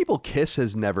 Watching people kiss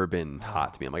has never been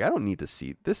hot to me. I'm like, I don't need to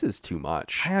see. This is too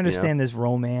much. I understand there's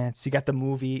romance. You got the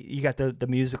movie. You got the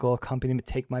musical accompaniment,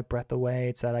 Take My Breath Away.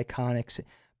 It's that iconic.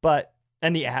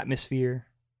 And the atmosphere,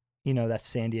 that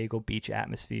San Diego beach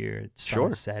atmosphere.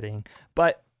 Sun setting.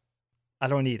 But I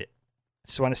don't need it. I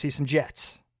just want to see some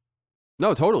jets.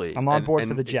 No, totally. I'm on board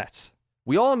for the jets.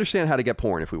 We all understand how to get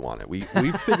porn if we want it. We've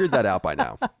figured that out by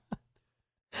now.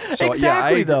 So,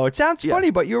 exactly, though. It sounds funny,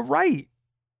 but you're right.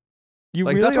 You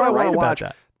like, really that's what I want to watch.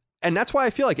 That. And that's why I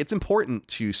feel like it's important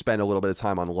to spend a little bit of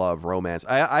time on love, romance.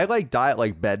 I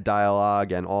like bed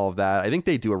dialogue and all of that. I think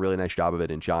they do a really nice job of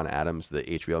it in John Adams, the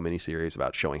HBO miniseries,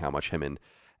 about showing how much him and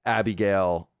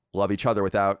Abigail love each other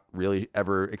without really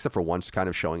ever, except for once, kind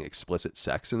of showing explicit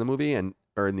sex in the movie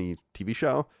or in the TV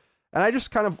show. And I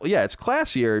just kind of, it's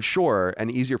classier, sure,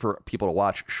 and easier for people to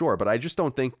watch, sure. But I just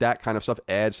don't think that kind of stuff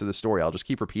adds to the story. I'll just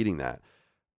keep repeating that.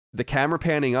 The camera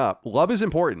panning up. Love is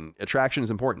important. Attraction is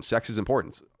important. Sex is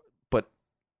important. But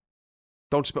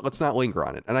let's not linger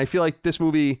on it. And I feel like this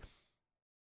movie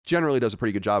generally does a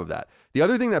pretty good job of that. The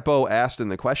other thing that Bo asked in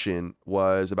the question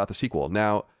was about the sequel.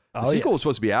 Now, the sequel is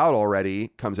supposed to be out already.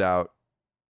 Comes out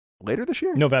later this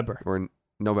year? November. Or in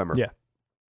November. Yeah.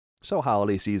 So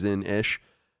holiday season-ish.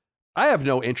 I have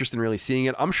no interest in really seeing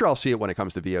it. I'm sure I'll see it when it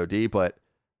comes to VOD, but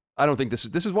I don't think this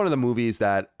is one of the movies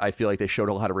that I feel like they showed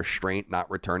a lot of restraint not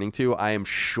returning to. I am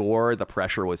sure the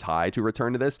pressure was high to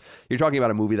return to this. You're talking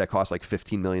about a movie that cost like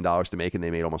 $15 million to make, and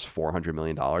they made almost $400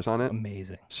 million on it.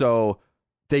 Amazing. So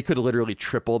they could literally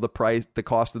triple the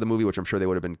cost of the movie, which I'm sure they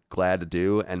would have been glad to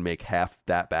do, and make half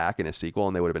that back in a sequel,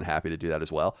 and they would have been happy to do that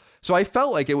as well. So I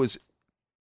felt like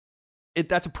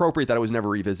that's appropriate that it was never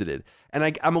revisited.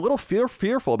 And I'm a little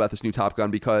fearful about this new Top Gun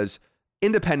because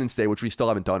Independence Day, which we still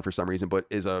haven't done for some reason, but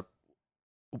is a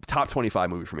top 25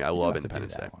 movie for me. I love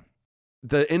Independence Day.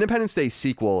 The Independence Day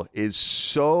sequel is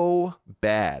so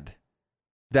bad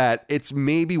that it's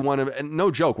maybe no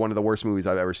joke, one of the worst movies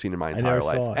I've ever seen in my entire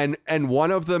life. And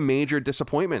one of the major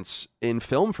disappointments in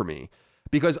film for me,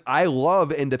 because I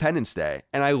love Independence Day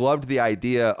and I loved the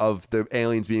idea of the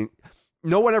aliens being,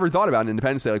 no one ever thought about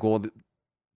Independence Day. Like, well,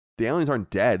 the aliens aren't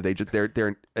dead.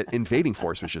 Their invading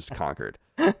force was just conquered.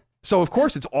 So of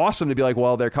course it's awesome to be like,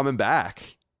 well, they're coming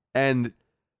back. And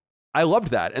I loved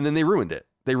that. And then they ruined it.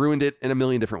 They ruined it in a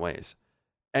million different ways.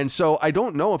 And so I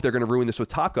don't know if they're going to ruin this with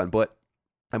Top Gun, but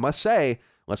I must say,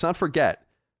 let's not forget,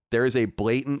 there is a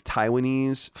blatant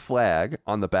Taiwanese flag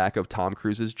on the back of Tom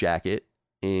Cruise's jacket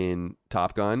in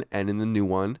Top Gun and in the new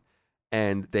one.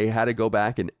 And they had to go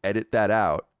back and edit that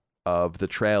out of the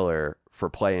trailer for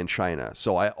play in China.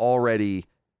 So I already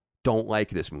don't like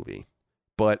this movie,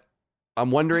 but I'm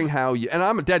wondering how and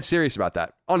I'm dead serious about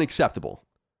that. Unacceptable.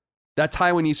 That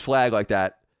Taiwanese flag, like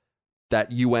that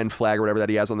UN flag or whatever that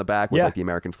he has on the back with like the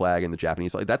American flag and the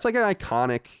Japanese flag. That's like an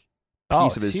iconic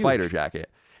piece of his fighter jacket.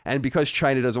 And because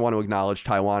China doesn't want to acknowledge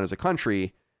Taiwan as a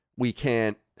country, we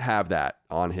can't have that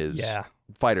on his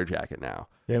fighter jacket now.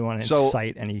 They don't want to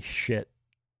incite any shit.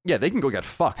 Yeah, they can go get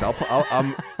fucked.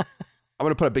 I'm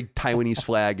going to put a big Taiwanese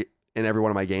flag in every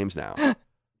one of my games now.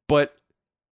 But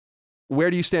where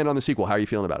do you stand on the sequel? How are you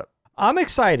feeling about it? I'm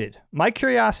excited. My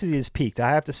curiosity is piqued,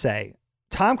 I have to say.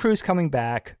 Tom Cruise coming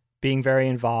back, being very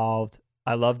involved.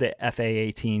 I love the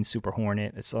FA-18 Super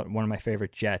Hornet. It's one of my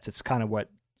favorite jets. It's kind of what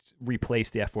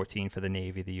replaced the F-14 for the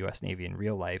Navy, the U.S. Navy in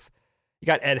real life. You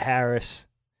got Ed Harris.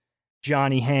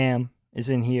 Johnny Hamm is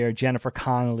in here. Jennifer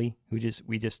Connelly, who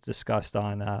we just discussed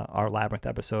on our Labyrinth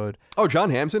episode. Oh, John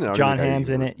Hamm's in it? John Hamm's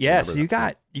in it. Yeah, so you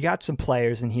got some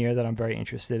players in here that I'm very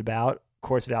interested about. Of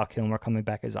course, Val Kilmer coming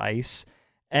back as Ice.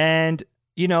 And,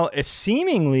 it's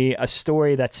seemingly a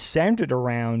story that's centered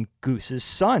around Goose's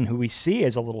son, who we see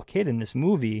as a little kid in this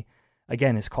movie.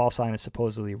 Again, his call sign is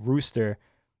supposedly Rooster.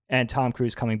 And Tom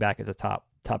Cruise coming back as a Top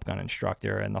Gun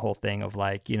instructor, and the whole thing of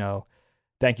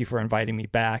thank you for inviting me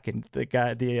back. And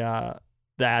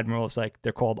the admiral is like,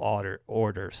 they're called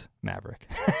orders, Maverick.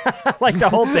 Like the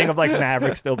whole thing of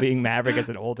Maverick still being Maverick as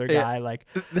an older guy.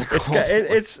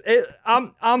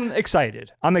 I'm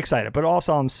excited. But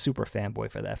also I'm super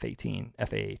fanboy for the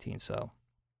FA-18. So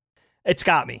it's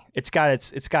got me. It's got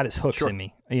its hooks in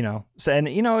me, So, and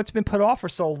it's been put off for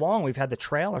so long. We've had the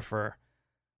trailer for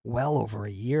well over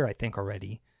a year, I think,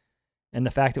 already. And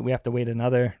the fact that we have to wait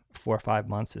another 4 or 5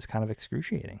 months is kind of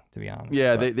excruciating, to be honest.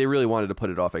 Yeah, they really wanted to put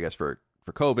it off, I guess, for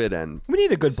COVID, and we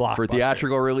need a good blockbuster for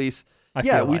theatrical release.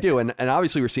 We do, and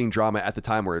obviously we're seeing drama at the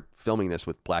time we're filming this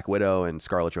with Black Widow and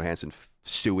Scarlett Johansson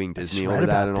suing Disney over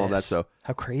that and all that. So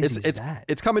how crazy is that?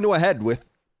 It's coming to a head with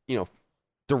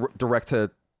direct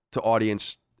to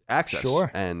audience access.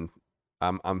 Sure, and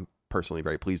I'm personally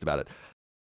very pleased about it.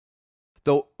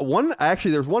 Though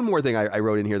there's one more thing I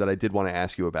wrote in here that I did want to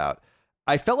ask you about.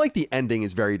 I felt like the ending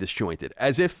is very disjointed,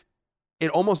 as if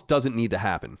it almost doesn't need to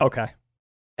happen. Okay.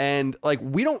 And I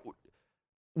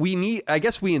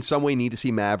guess we in some way need to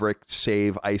see Maverick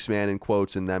save Iceman in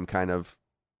quotes and them kind of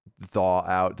thaw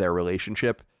out their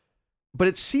relationship. But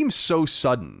it seems so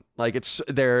sudden. It's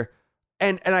there.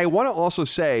 And I want to also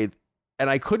say, and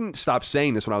I couldn't stop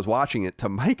saying this when I was watching it to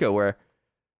Micah, where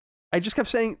I just kept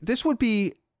saying this would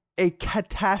be a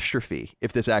catastrophe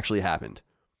if this actually happened.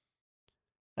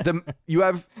 You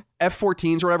have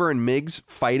F-14s or whatever and MiGs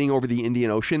fighting over the Indian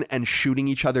Ocean and shooting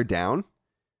each other down.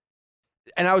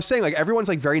 And I was saying, everyone's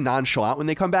very nonchalant when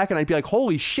they come back, and I'd be like,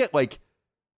 holy shit,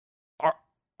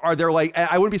 are there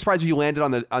I wouldn't be surprised if you landed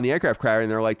on the aircraft carrier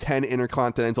and there are 10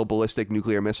 intercontinental ballistic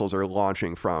nuclear missiles are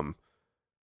launching from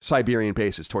Siberian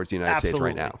bases towards the United States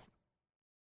right now.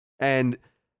 And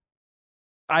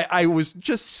I was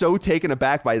just so taken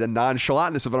aback by the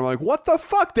nonchalantness of it. I'm like, what the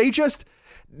fuck?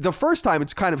 The first time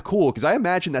it's kind of cool because I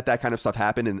imagine that kind of stuff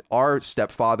happened, and our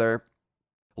stepfather,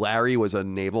 Larry, was a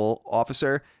naval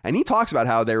officer, and he talks about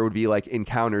how there would be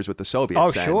encounters with the Soviets.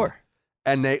 Oh, sure.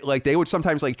 And they would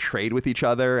sometimes trade with each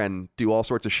other and do all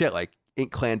sorts of shit in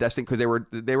clandestine because they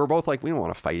were both we don't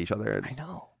want to fight each other. I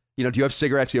know. Do you have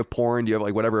cigarettes? Do you have porn? Do you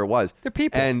have whatever it was? They're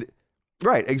people. And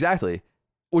right, exactly.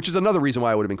 Which is another reason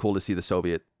why it would have been cool to see the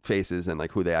Soviet faces and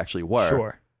who they actually were.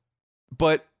 Sure.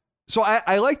 But so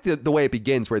I like the way it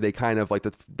begins, where they kind of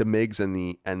the MiGs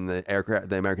and the aircraft,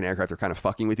 the American aircraft, are kind of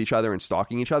fucking with each other and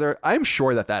stalking each other. I'm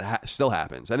sure that still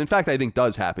happens, and in fact, I think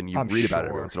does happen. You read about it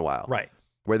every once in a while, right?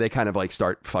 Where they kind of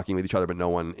start fucking with each other, but no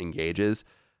one engages.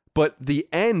 But the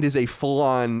end is a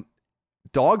full-on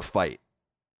dogfight,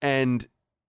 and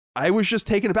I was just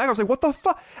taken aback. I was like, what the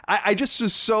fuck? I just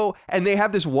was so... And they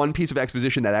have this one piece of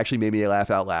exposition that actually made me laugh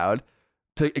out loud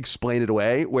to explain it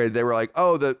away, where they were like,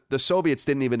 oh, the Soviets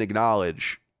didn't even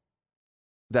acknowledge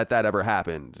that ever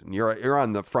happened. And you're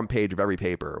on the front page of every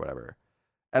paper or whatever.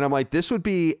 And I'm like, this would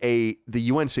be the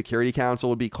UN Security Council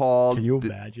would be called. Can you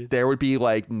imagine? There would be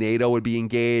NATO would be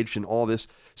engaged and all this.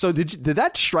 So did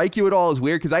that strike you at all as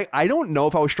weird? Because I don't know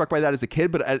if I was struck by that as a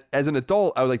kid, but as an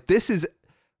adult, I was like, this is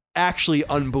actually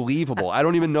unbelievable. I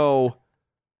don't even know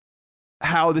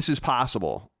how this is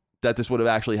possible that this would have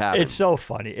actually happened. It's so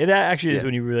funny. It actually is,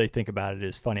 when you really think about it,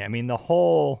 is funny. I mean, the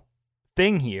whole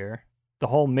thing here, the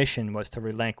whole mission was to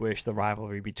relinquish the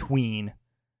rivalry between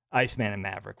Iceman and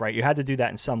Maverick, right? You had to do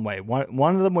that in some way.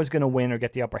 One of them was going to win or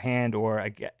get the upper hand, or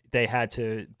they had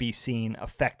to be seen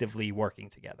effectively working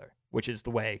together, which is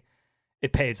the way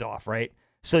it pays off, right?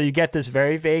 So you get this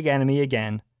very vague enemy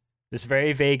again, this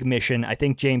very vague mission. I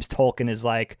think James Tolkien is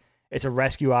it's a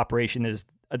rescue operation. There's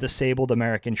a disabled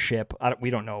American ship. We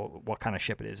don't know what kind of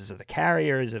ship it is. Is it a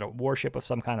carrier? Is it a warship of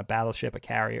some kind of battleship, a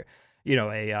carrier,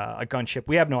 a gunship?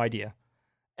 We have no idea.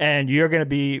 And you're going to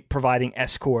be providing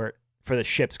escort for the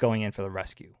ships going in for the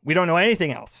rescue. We don't know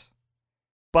anything else.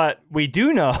 But we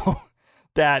do know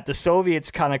that the Soviets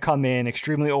kind of come in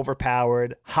extremely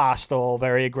overpowered, hostile,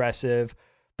 very aggressive.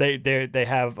 They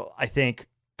have, I think,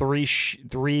 three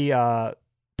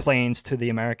planes to the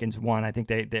Americans' one. I think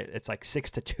it's like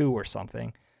 6-2 or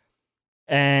something.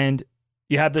 And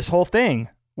you have this whole thing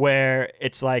where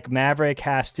it's like Maverick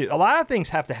has to, a lot of things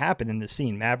have to happen in this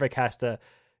scene. Maverick has to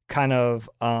kind of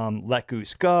let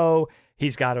Goose go.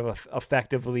 He's got to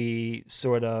effectively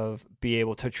sort of be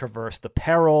able to traverse the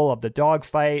peril of the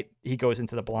dogfight. He goes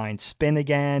into the blind spin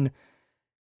again.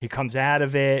 He comes out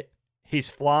of it. He's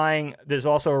flying. There's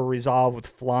also a resolve with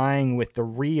flying with the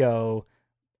Rio.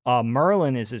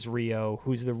 Merlin is his Rio,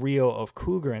 who's the Rio of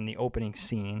Cougar in the opening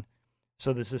scene.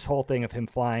 So there's this whole thing of him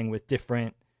flying with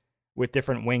different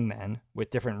wingmen,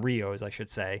 with different Rios, I should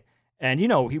say. And,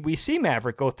 we see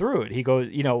Maverick go through it. He goes,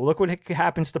 look what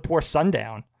happens to poor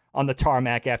Sundown on the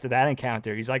tarmac after that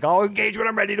encounter. He's like, "Oh, engage when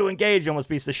I'm ready to engage." He almost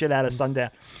beats the shit out of Sundown.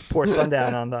 Poor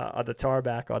Sundown on the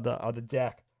tarmac, on the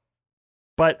deck.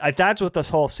 But that's what this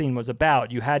whole scene was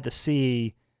about. You had to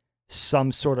see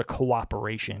some sort of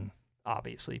cooperation,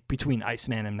 obviously, between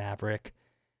Iceman and Maverick.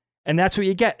 And that's what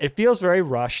you get. It feels very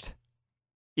rushed.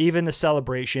 Even the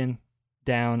celebration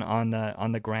down on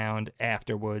the ground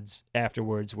afterwards,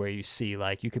 where you see,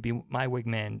 like, you could be my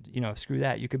wingman, screw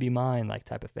that, you could be mine, like,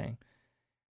 type of thing.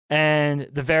 And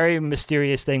the very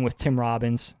mysterious thing with Tim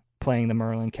Robbins playing the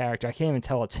Merlin character, I can't even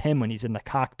tell it's him when he's in the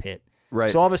cockpit. Right.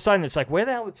 So all of a sudden it's like, where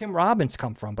the hell did Tim Robbins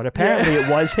come from? But apparently it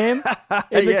was him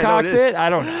in the cockpit. I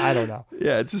don't know.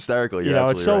 Yeah, it's hysterical.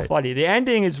 It's so right. funny. The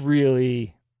ending is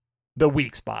really the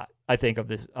weak spot, I think, of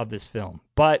this film.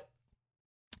 But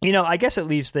I guess it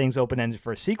leaves things open-ended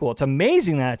for a sequel. It's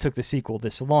amazing that it took the sequel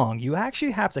this long. You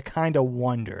actually have to kind of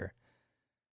wonder,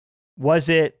 was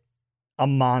it a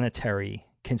monetary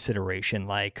consideration?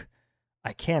 Like,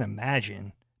 I can't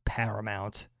imagine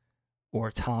Paramount or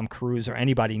Tom Cruise or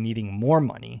anybody needing more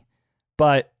money,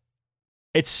 but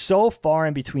it's so far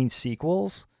in between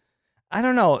sequels. I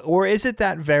don't know. Or is it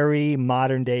that very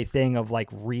modern day thing of like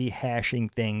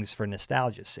rehashing things for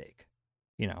nostalgia's sake?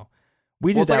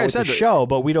 We do that with the show,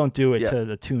 but we don't do it to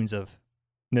the tunes of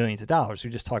millions of dollars. We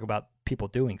just talk about people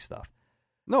doing stuff.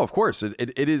 No, of course.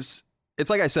 It is. It's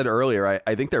like I said earlier,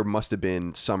 I think there must have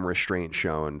been some restraint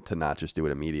shown to not just do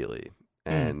it immediately.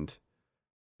 And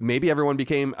maybe everyone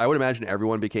became, I would imagine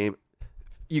everyone became,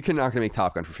 you're not going to make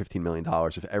Top Gun for $15 million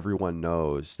if everyone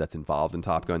knows that's involved in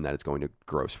Top Gun that it's going to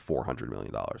gross $400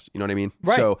 million. You know what I mean?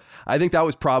 Right. So I think that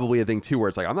was probably a thing too, where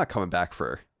it's like, I'm not coming back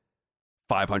for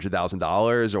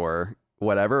 $500,000 or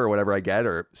whatever I get,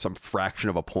 or some fraction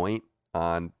of a point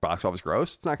on box office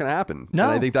gross. It's not going to happen. No.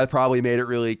 And I think that probably made it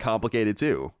really complicated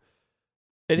too.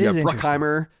 You have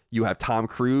Bruckheimer, you have Tom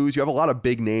Cruise, you have a lot of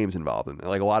big names involved in it,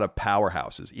 like a lot of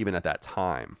powerhouses, even at that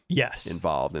time. Yes.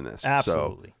 Involved in this.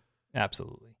 Absolutely.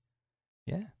 Absolutely.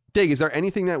 Yeah. Dig, is there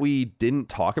anything that we didn't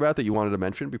talk about that you wanted to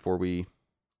mention before we wrap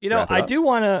it up? I do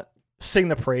want to sing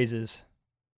the praises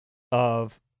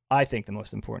of, I think, the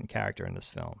most important character in this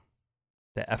film,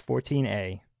 the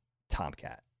F-14A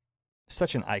Tomcat.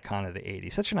 Such an icon of the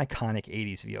 80s, such an iconic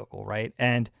 80s vehicle, right?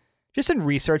 And just in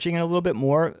researching it a little bit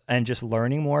more and just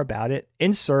learning more about it,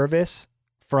 in service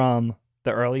from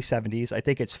the early 70s, I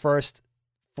think its first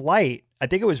flight, I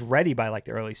think it was ready by like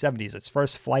the early 70s. Its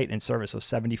first flight in service was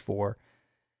 74.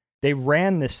 They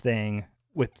ran this thing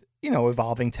with,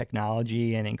 evolving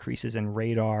technology and increases in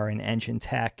radar and engine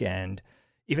tech and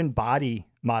even body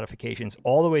modifications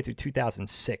all the way through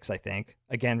 2006, I think.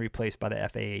 Again, replaced by the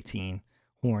FA-18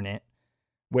 Hornet,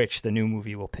 which the new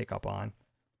movie will pick up on.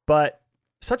 But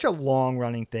such a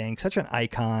long-running thing, such an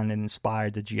icon, and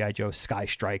inspired the G.I. Joe Sky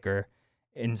Striker,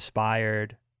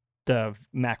 inspired the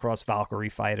Macross Valkyrie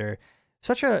fighter.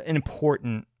 Such an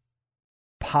important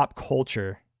pop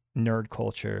culture, nerd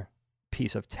culture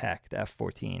piece of tech, the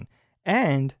F-14.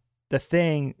 And the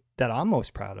thing that I'm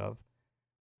most proud of,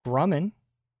 Grumman,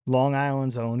 Long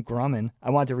Island's own Grumman.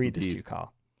 I wanted to read this to you,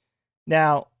 Kyle.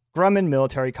 Now, Grumman,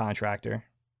 military contractor,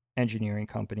 engineering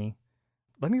company.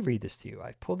 Let me read this to you.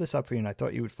 I pulled this up for you, and I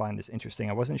thought you would find this interesting.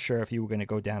 I wasn't sure if you were going to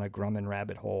go down a Grumman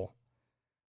rabbit hole.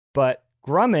 But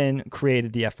Grumman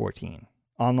created the F-14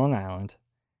 on Long Island.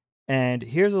 And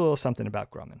here's a little something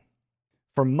about Grumman.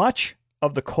 For much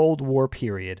of the Cold War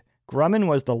period, Grumman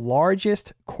was the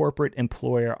largest corporate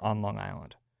employer on Long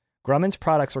Island. Grumman's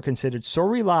products were considered so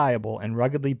reliable and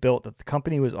ruggedly built that the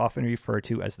company was often referred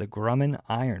to as the Grumman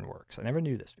Iron Works. I never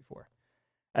knew this before.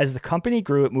 As the company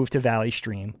grew, it moved to Valley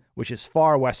Stream, which is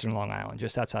far western Long Island,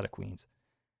 just outside of Queens.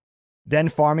 Then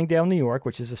Farmingdale, New York,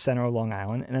 which is the center of Long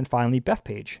Island. And then finally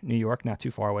Bethpage, New York, not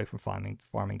too far away from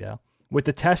Farmingdale. With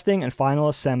the testing and final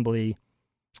assembly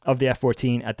of the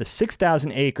F-14 at the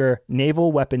 6,000-acre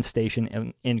Naval Weapons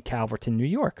Station in Calverton, New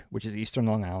York, which is eastern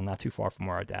Long Island, not too far from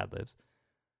where our dad lives.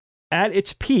 At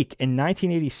its peak in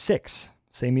 1986,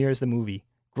 same year as the movie,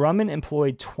 Grumman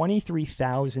employed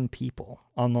 23,000 people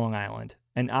on Long Island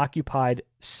and occupied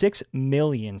 6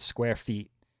 million square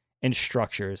feet in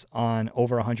structures on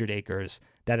over 100 acres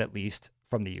that at least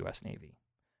from the U.S. Navy.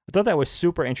 I thought that was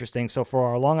super interesting. So for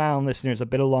our Long Island listeners, a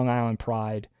bit of Long Island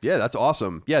pride. Yeah, that's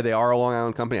awesome. Yeah, they are a Long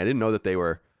Island company. I didn't know that they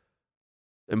were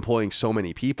employing so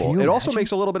many people. It also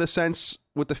makes a little bit of sense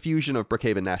with the fusion of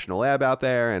Brookhaven National Lab out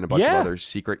there and a bunch of other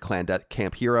secret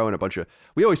Camp Hero and a bunch of...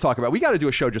 We always talk about... We got to do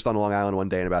a show just on Long Island one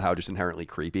day and about how just inherently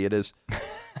creepy it is.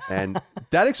 And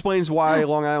that explains why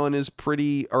Long Island is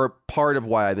pretty... Or part of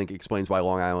why I think explains why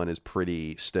Long Island is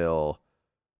pretty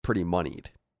moneyed.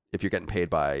 If you're getting paid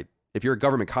by... If you're a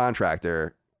government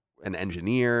contractor, an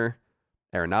engineer,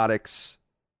 aeronautics,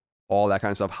 all that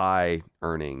kind of stuff, high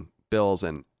earning bills,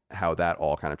 and how that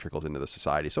all kind of trickles into the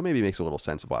society. So maybe it makes a little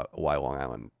sense about why Long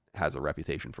Island has a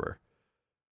reputation for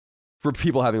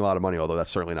people having a lot of money, although that's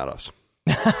certainly not us.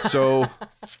 So,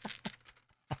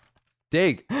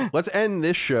 Dig, let's end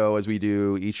this show as we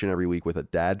do each and every week with a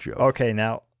dad joke. Okay,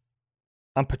 now,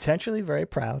 I'm potentially very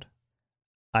proud.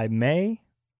 I may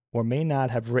or may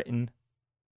not have written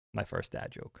my first dad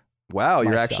joke. Wow,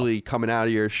 you're actually coming out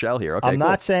of your shell here. Okay, I'm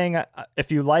not saying if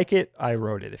you like it, I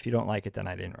wrote it. If you don't like it, then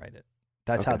I didn't write it.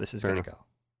 That's how this is going to go.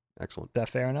 Excellent. Is that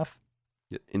fair enough?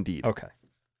 Yeah, indeed. Okay.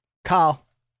 Kyle,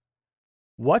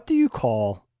 what do you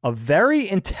call a very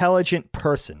intelligent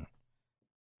person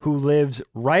who lives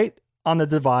right on the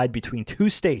divide between two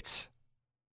states?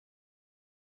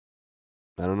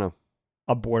 I don't know.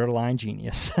 A borderline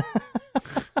genius.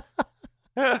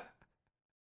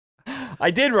 I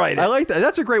did write it. I like that.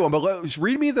 That's a great one, but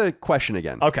read me the question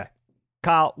again. Okay.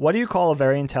 Kyle, what do you call a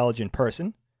very intelligent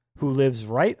person who lives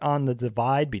right on the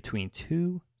divide between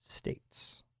two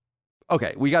states?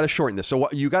 Okay, we got to shorten this. So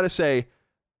what you got to say,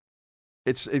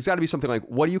 it's got to be something like,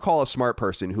 what do you call a smart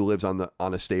person who lives on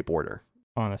a state border?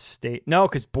 On a state? No,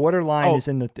 because borderline is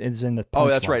in the Oh,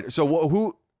 that's line. Right. So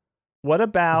who? What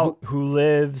about who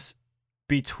lives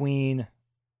between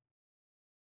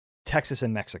Texas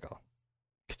and Mexico?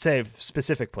 Could say a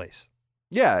specific place.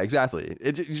 Yeah, exactly.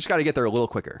 You just got to get there a little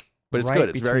quicker. But it's good.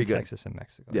 It's very good. Texas and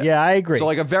Mexico. Yeah, I agree. So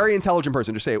like a very intelligent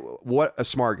person, just say, what a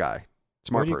smart guy.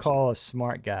 Smart person. What do you call a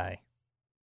smart guy?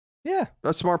 Yeah.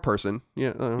 A smart person.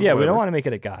 Yeah, we don't want to make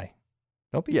it a guy.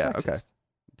 Don't be sexist. Okay.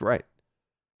 Right.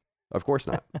 Of course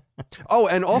not. Oh,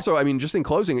 and also, I mean, just in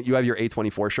closing, you have your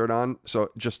A24 shirt on.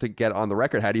 So just to get on the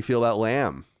record, how do you feel about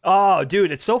Lamb? Oh, dude,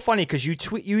 it's so funny because you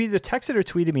either texted or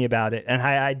tweeted me about it, and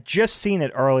I just seen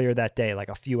it earlier that day, like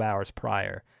a few hours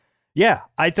prior. Yeah,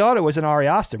 I thought it was an Ari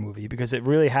Aster movie because it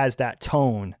really has that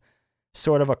tone,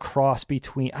 sort of a cross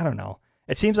between, I don't know.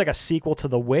 It seems like a sequel to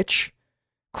The Witch,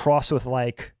 crossed with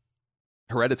like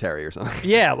Hereditary or something.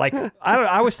 Yeah, like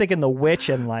I was thinking The Witch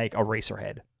and like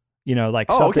Eraserhead. You know,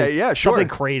 like something, okay, yeah, sure. Something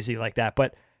crazy like that.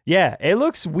 But yeah, it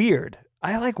looks weird.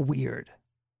 I like weird.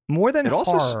 More than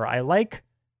horror, I like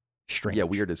strange. Yeah,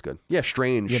 weird is good. Yeah,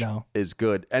 strange is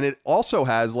good. And it also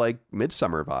has like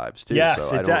Midsummer vibes too. Yes,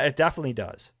 so it definitely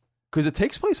does. Because it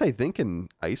takes place, I think, in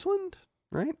Iceland,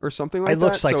 right? Or something like that. It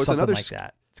looks like something like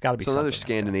that. It's got to be another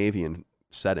Scandinavian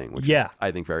setting, which is, I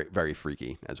think, very, very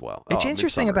freaky as well. It's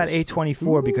interesting about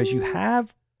A24 because you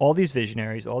have all these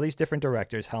visionaries, all these different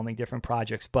directors helming different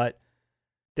projects, but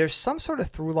there's some sort of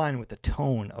through line with the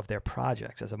tone of their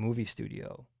projects as a movie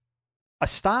studio. A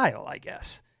style, I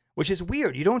guess, which is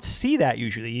weird. You don't see that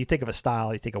usually. You think of a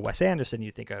style, you think of Wes Anderson,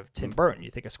 you think of Tim Burton,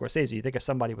 you think of Scorsese, you think of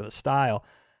somebody with a style,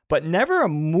 but never a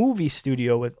movie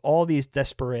studio with all these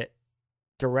disparate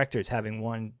directors having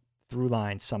one through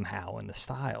line somehow in the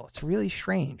style. It's really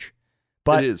strange.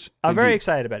 But it is. I'm very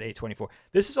excited about A24.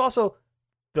 This is also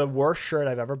the worst shirt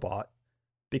I've ever bought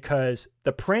because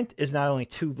the print is not only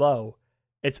too low,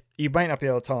 you might not be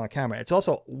able to tell on camera. It's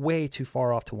also way too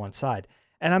far off to one side.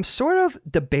 And I'm sort of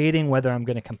debating whether I'm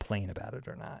going to complain about it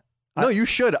or not. No, you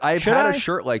should. I've had a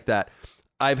shirt like that.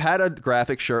 I've had a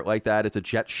graphic shirt like that. It's a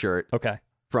Jet shirt. Okay.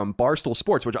 From Barstool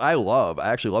Sports, which I love. I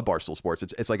actually love Barstool Sports.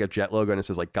 It's like a Jet logo and it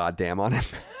says like "goddamn" on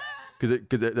it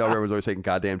because everyone's always saying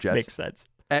 "goddamn Jets." Makes sense.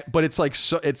 But it's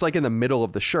like in the middle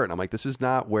of the shirt. And I'm like, this is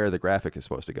not where the graphic is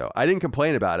supposed to go. I didn't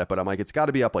complain about it, but I'm like, it's got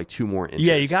to be up like 2 more inches.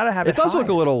 Yeah, you got to have it. It does look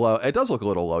a little low. It does look a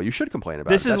little low. You should complain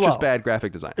about it. That's just bad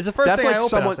graphic design. It's the first thing I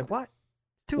opened. I was like, what?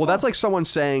 Well, that's like someone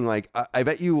saying like, I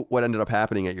bet you what ended up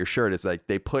happening at your shirt is like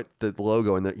they put the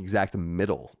logo in the exact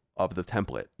middle of the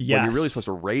template. Yes. When you're really supposed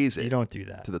to raise it. You don't do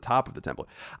that. To the top of the template.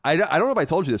 I don't know if I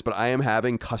told you this, but I am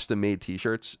having custom made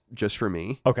t-shirts just for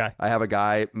me. Okay. I have a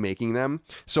guy making them.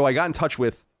 So I got in touch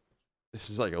with, this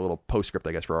is like a little postscript,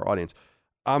 I guess, for our audience.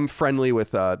 I'm friendly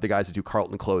with the guys that do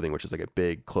Carlton Clothing, which is like a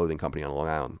big clothing company on Long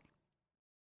Island.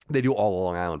 They do all the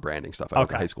Long Island branding stuff. I went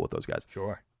to high school with those guys.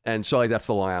 Sure. And so like that's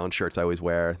the Long Island shirts I always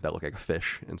wear that look like a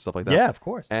fish and stuff like that. Yeah, of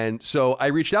course. And so I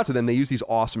reached out to them. They use these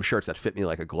awesome shirts that fit me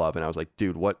like a glove. And I was like,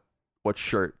 dude, what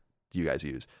shirt do you guys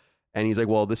use? And he's like,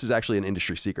 well, this is actually an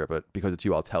industry secret, but because it's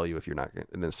you, I'll tell you if you're not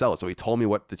going to sell it. So he told me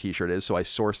what the t-shirt is. So I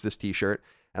sourced this t-shirt,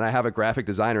 and I have a graphic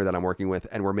designer that I'm working with,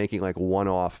 and we're making like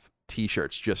one-off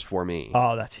t-shirts just for me.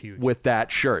 Oh, that's huge. With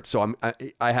that shirt. So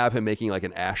I have him making like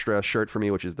an Astra shirt for me,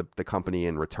 which is the company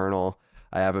in Returnal.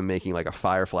 I have him making like a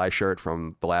Firefly shirt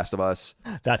from The Last of Us.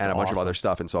 That's and a bunch awesome. of other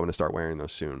stuff. And so I'm going to start wearing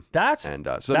those soon. That's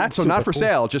so not for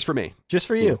sale, just for me. Just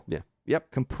for you. Yeah.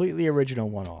 Yep. Completely original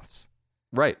one-offs.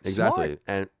 Right. Exactly. Smart.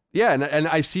 And yeah, and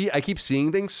I keep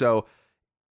seeing things. So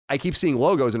I keep seeing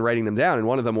logos and writing them down. And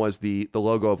one of them was the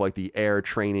logo of like the air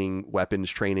training, weapons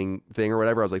training thing or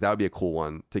whatever. I was like, that would be a cool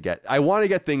one to get. I want to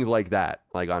get things like that,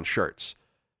 like on shirts.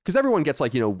 Because everyone gets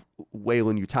like,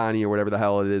 Weyland-Yutani or whatever the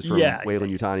hell it is from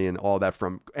Weyland-Yutani and all that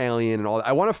from Alien and all that.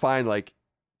 I want to find like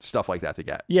stuff like that to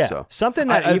get. Yeah. So Something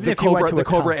that even if you went to the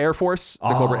Cobra Air Force,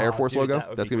 the Cobra Air Force dude,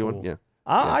 logo, that's going to be one. Yeah.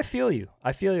 I feel you.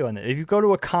 I feel you on that. If you go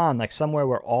to a con, like somewhere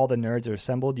where all the nerds are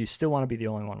assembled, you still want to be the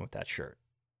only one with that shirt.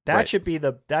 That should be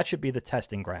the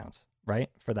testing grounds, right?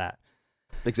 For that.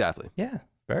 Exactly. Yeah.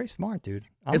 Very smart, dude.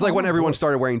 It's like when everyone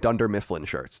started wearing Dunder Mifflin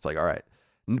shirts. It's like, all right.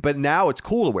 But now it's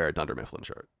cool to wear a Dunder Mifflin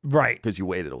shirt. Right. Because you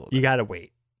waited a little bit. You got to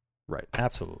wait. Right.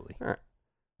 Absolutely. All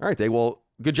right, Dave. Well,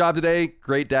 good job today.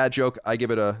 Great dad joke. I give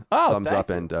it a thumbs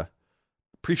up. And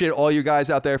appreciate all you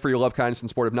guys out there for your love, kindness, and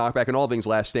support of Knockback and all things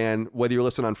Last Stand. Whether you're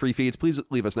listening on free feeds, please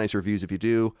leave us nice reviews if you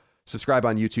do. Subscribe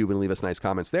on YouTube and leave us nice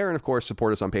comments there. And, of course,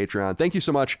 support us on Patreon. Thank you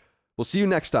so much. We'll see you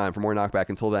next time for more Knockback.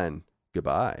 Until then,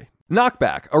 goodbye.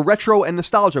 Knockback, a retro and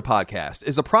nostalgia podcast,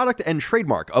 is a product and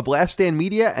trademark of Last Stand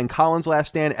Media and Collins Last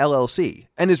Stand LLC,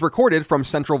 and is recorded from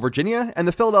Central Virginia and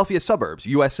the Philadelphia suburbs,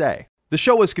 USA. The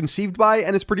show was conceived by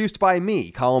and is produced by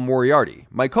me, Colin Moriarty.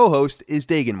 My co-host is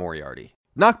Dagan Moriarty.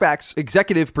 Knockback's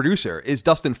executive producer is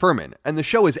Dustin Furman, and the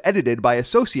show is edited by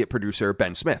associate producer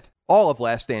Ben Smith. All of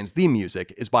Last Stand's theme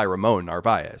music is by Ramon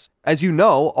Narvaez. As you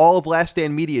know, all of Last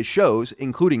Stand Media's shows,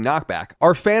 including Knockback,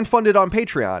 are fan-funded on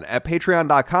Patreon at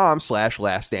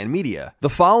patreon.com/laststandmedia. The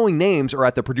following names are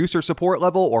at the producer support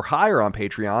level or higher on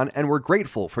Patreon, and we're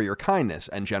grateful for your kindness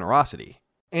and generosity.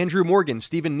 Andrew Morgan,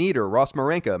 Stephen Nieder, Ross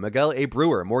Marenka, Miguel A.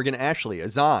 Brewer, Morgan Ashley,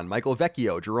 Azan, Michael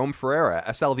Vecchio, Jerome Ferreira,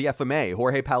 SLVFMA,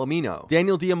 Jorge Palomino,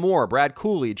 Daniel Diamore, Brad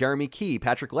Cooley, Jeremy Key,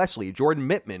 Patrick Leslie, Jordan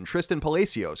Mittman, Tristan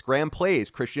Palacios, Graham Plays,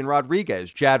 Christian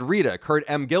Rodriguez, Jad Rita, Kurt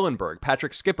M. Gillenberg,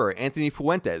 Patrick Skipper, Anthony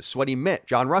Fuentes, Sweaty Mitt,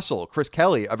 John Russell, Chris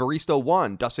Kelly, Evaristo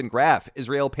One, Dustin Graff,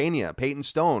 Israel Pena, Peyton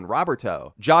Stone,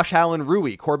 Roberto, Josh Allen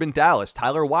Rui, Corbin Dallas,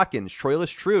 Tyler Watkins,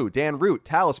 Troilus True, Dan Root,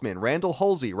 Talisman, Randall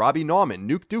Halsey, Robbie Nauman,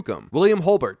 Nuke Dukem, William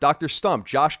Holbert, Dr. Stump,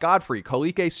 Josh Godfrey,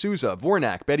 Kolike Souza,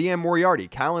 Vornak, Betty Ann Moriarty,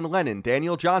 Callan Lennon,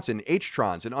 Daniel Johnson,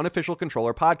 H-Trons, an Unofficial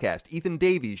Controller Podcast, Ethan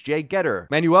Davies, Jay Getter,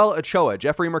 Manuel Ochoa,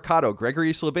 Jeffrey Mercado,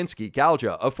 Gregory Slavinsky,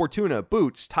 Galja, Of Fortuna,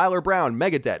 Boots, Tyler Brown,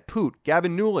 Megadet, Poot,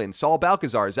 Gavin Newland, Saul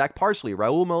Balcazar, Zach Parsley,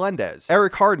 Raul Melendez,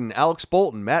 Eric Harden, Alex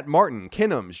Bolton, Matt Martin,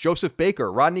 Kinnums, Joseph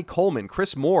Baker, Rodney Coleman,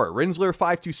 Chris Moore,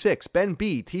 Rinsler526, Ben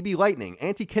B, TB Lightning,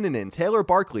 Auntie Kinnanen, Taylor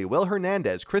Barkley, Will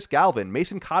Hernandez, Chris Galvin,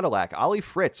 Mason Cadillac, Ollie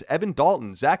Fritz, Evan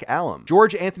Dalton, Zach Allum,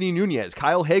 George Anthony Nunez,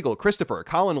 Kyle Hagel, Christopher,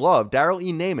 Colin Love, Daryl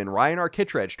E. Naiman, Ryan R.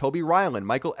 Kittredge, Toby Ryland,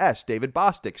 Michael S., David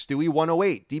Bostic, Stewie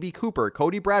 108, DB Cooper,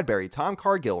 Cody Bradbury, Tom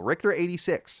Cargill, Richter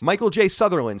 86, Michael J.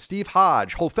 Sutherland, Steve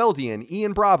Hodge, Holfeldian,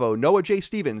 Ian Bravo, Noah J.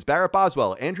 Stevens, Barrett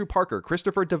Boswell, Andrew Parker,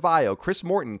 Christopher DeVio, Chris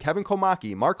Morton, Kevin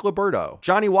Komaki, Mark Liberto,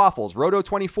 Johnny Waffles,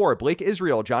 Roto24, Blake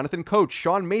Israel, Jonathan Coach,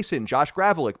 Sean Mason, Josh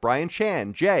Gravelick, Brian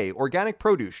Chan, Jay, Organic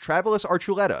Produce, Travelus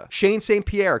Archuleta, Shane St.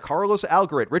 Pierre, Carlos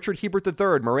Algarit, Richard Hebert III,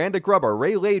 Miranda Grubber,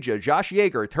 Ray Leja, Josh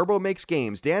Yeager, Turbo Makes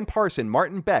Games, Dan Parson,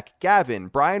 Martin Beck, Gavin,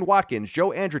 Brian Watkins, Joe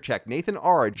Andrzejczyk, Nathan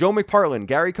R., Joe McPartlin,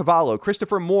 Gary Cavallo,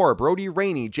 Christopher Moore, Brody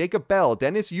Rainey, Jacob Bell,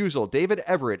 Dennis Uzel, David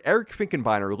Everett, Eric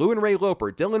Finkenbeiner, Lou and Ray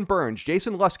Loper, Dylan Burns,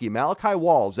 Jason Lusky, Malachi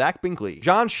Wall, Zach Binkley,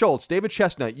 John Schultz, David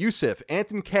Chestnut, Yusuf,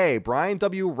 Anton K., Brian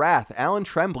W. Rath, Alan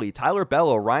Tremblay, Tyler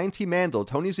Bello, Ryan T. Mandel,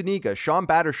 Tony Zuniga, Sean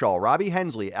Battershaw, Robbie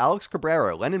Hensley, Alex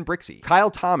Cabrera, Lennon Brixey,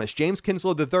 Kyle Thomas, James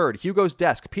Kinslow III, Hugo's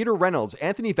Desk, Peter Reynolds, Reynolds,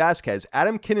 Anthony Vasquez,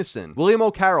 Adam Kinnison, William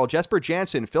O'Carroll, Jesper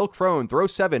Jansen, Phil Crone,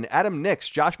 Throw7, Adam Nix,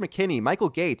 Josh McKinney, Michael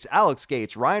Gates, Alex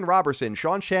Gates, Ryan Robertson,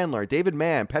 Sean Chandler, David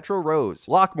Mann, Petro Rose,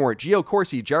 Lockmore, Gio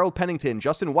Corsi, Gerald Pennington,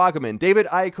 Justin Wagaman, David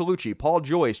Iacolucci, Paul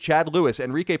Joyce, Chad Lewis,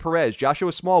 Enrique Perez,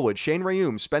 Joshua Smallwood, Shane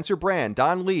Rayum, Spencer Brand,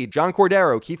 Don Lee, John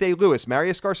Cordero, Keith A. Lewis,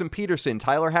 Marius Garson Peterson,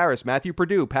 Tyler Harris, Matthew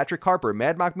Purdue, Patrick Harper,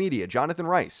 Mad Mock Media, Jonathan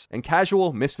Rice, and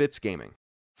Casual Misfits Gaming.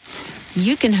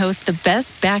 You can host the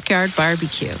best backyard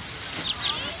barbecue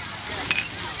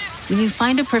when you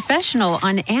find a professional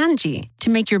on Angie to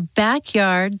make your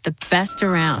backyard the best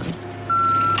around.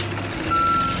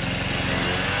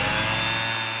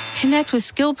 Connect with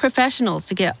skilled professionals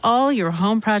to get all your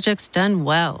home projects done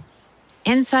well.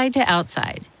 Inside to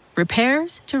outside,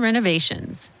 repairs to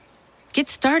renovations. Get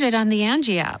started on the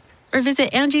Angie app or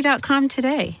visit Angie.com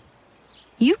today.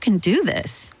 You can do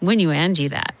this when you Angie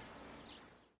that.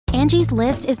 Angie's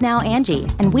List is now Angie,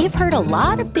 and we've heard a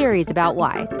lot of theories about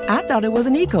why. I thought it was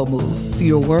an eco move.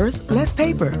 Fewer words, less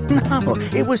paper. No,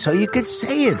 it was so you could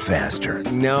say it faster.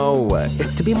 No,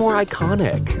 it's to be more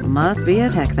iconic. Must be a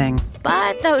tech thing.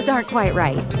 But those aren't quite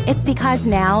right. It's because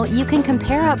now you can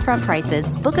compare upfront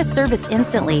prices, book a service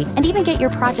instantly, and even get your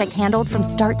project handled from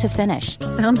start to finish.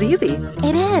 Sounds easy.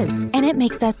 It is, and it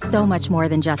makes us so much more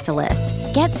than just a list.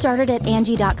 Get started at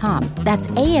Angie.com. That's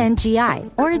ANGI,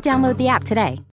 or download the app today.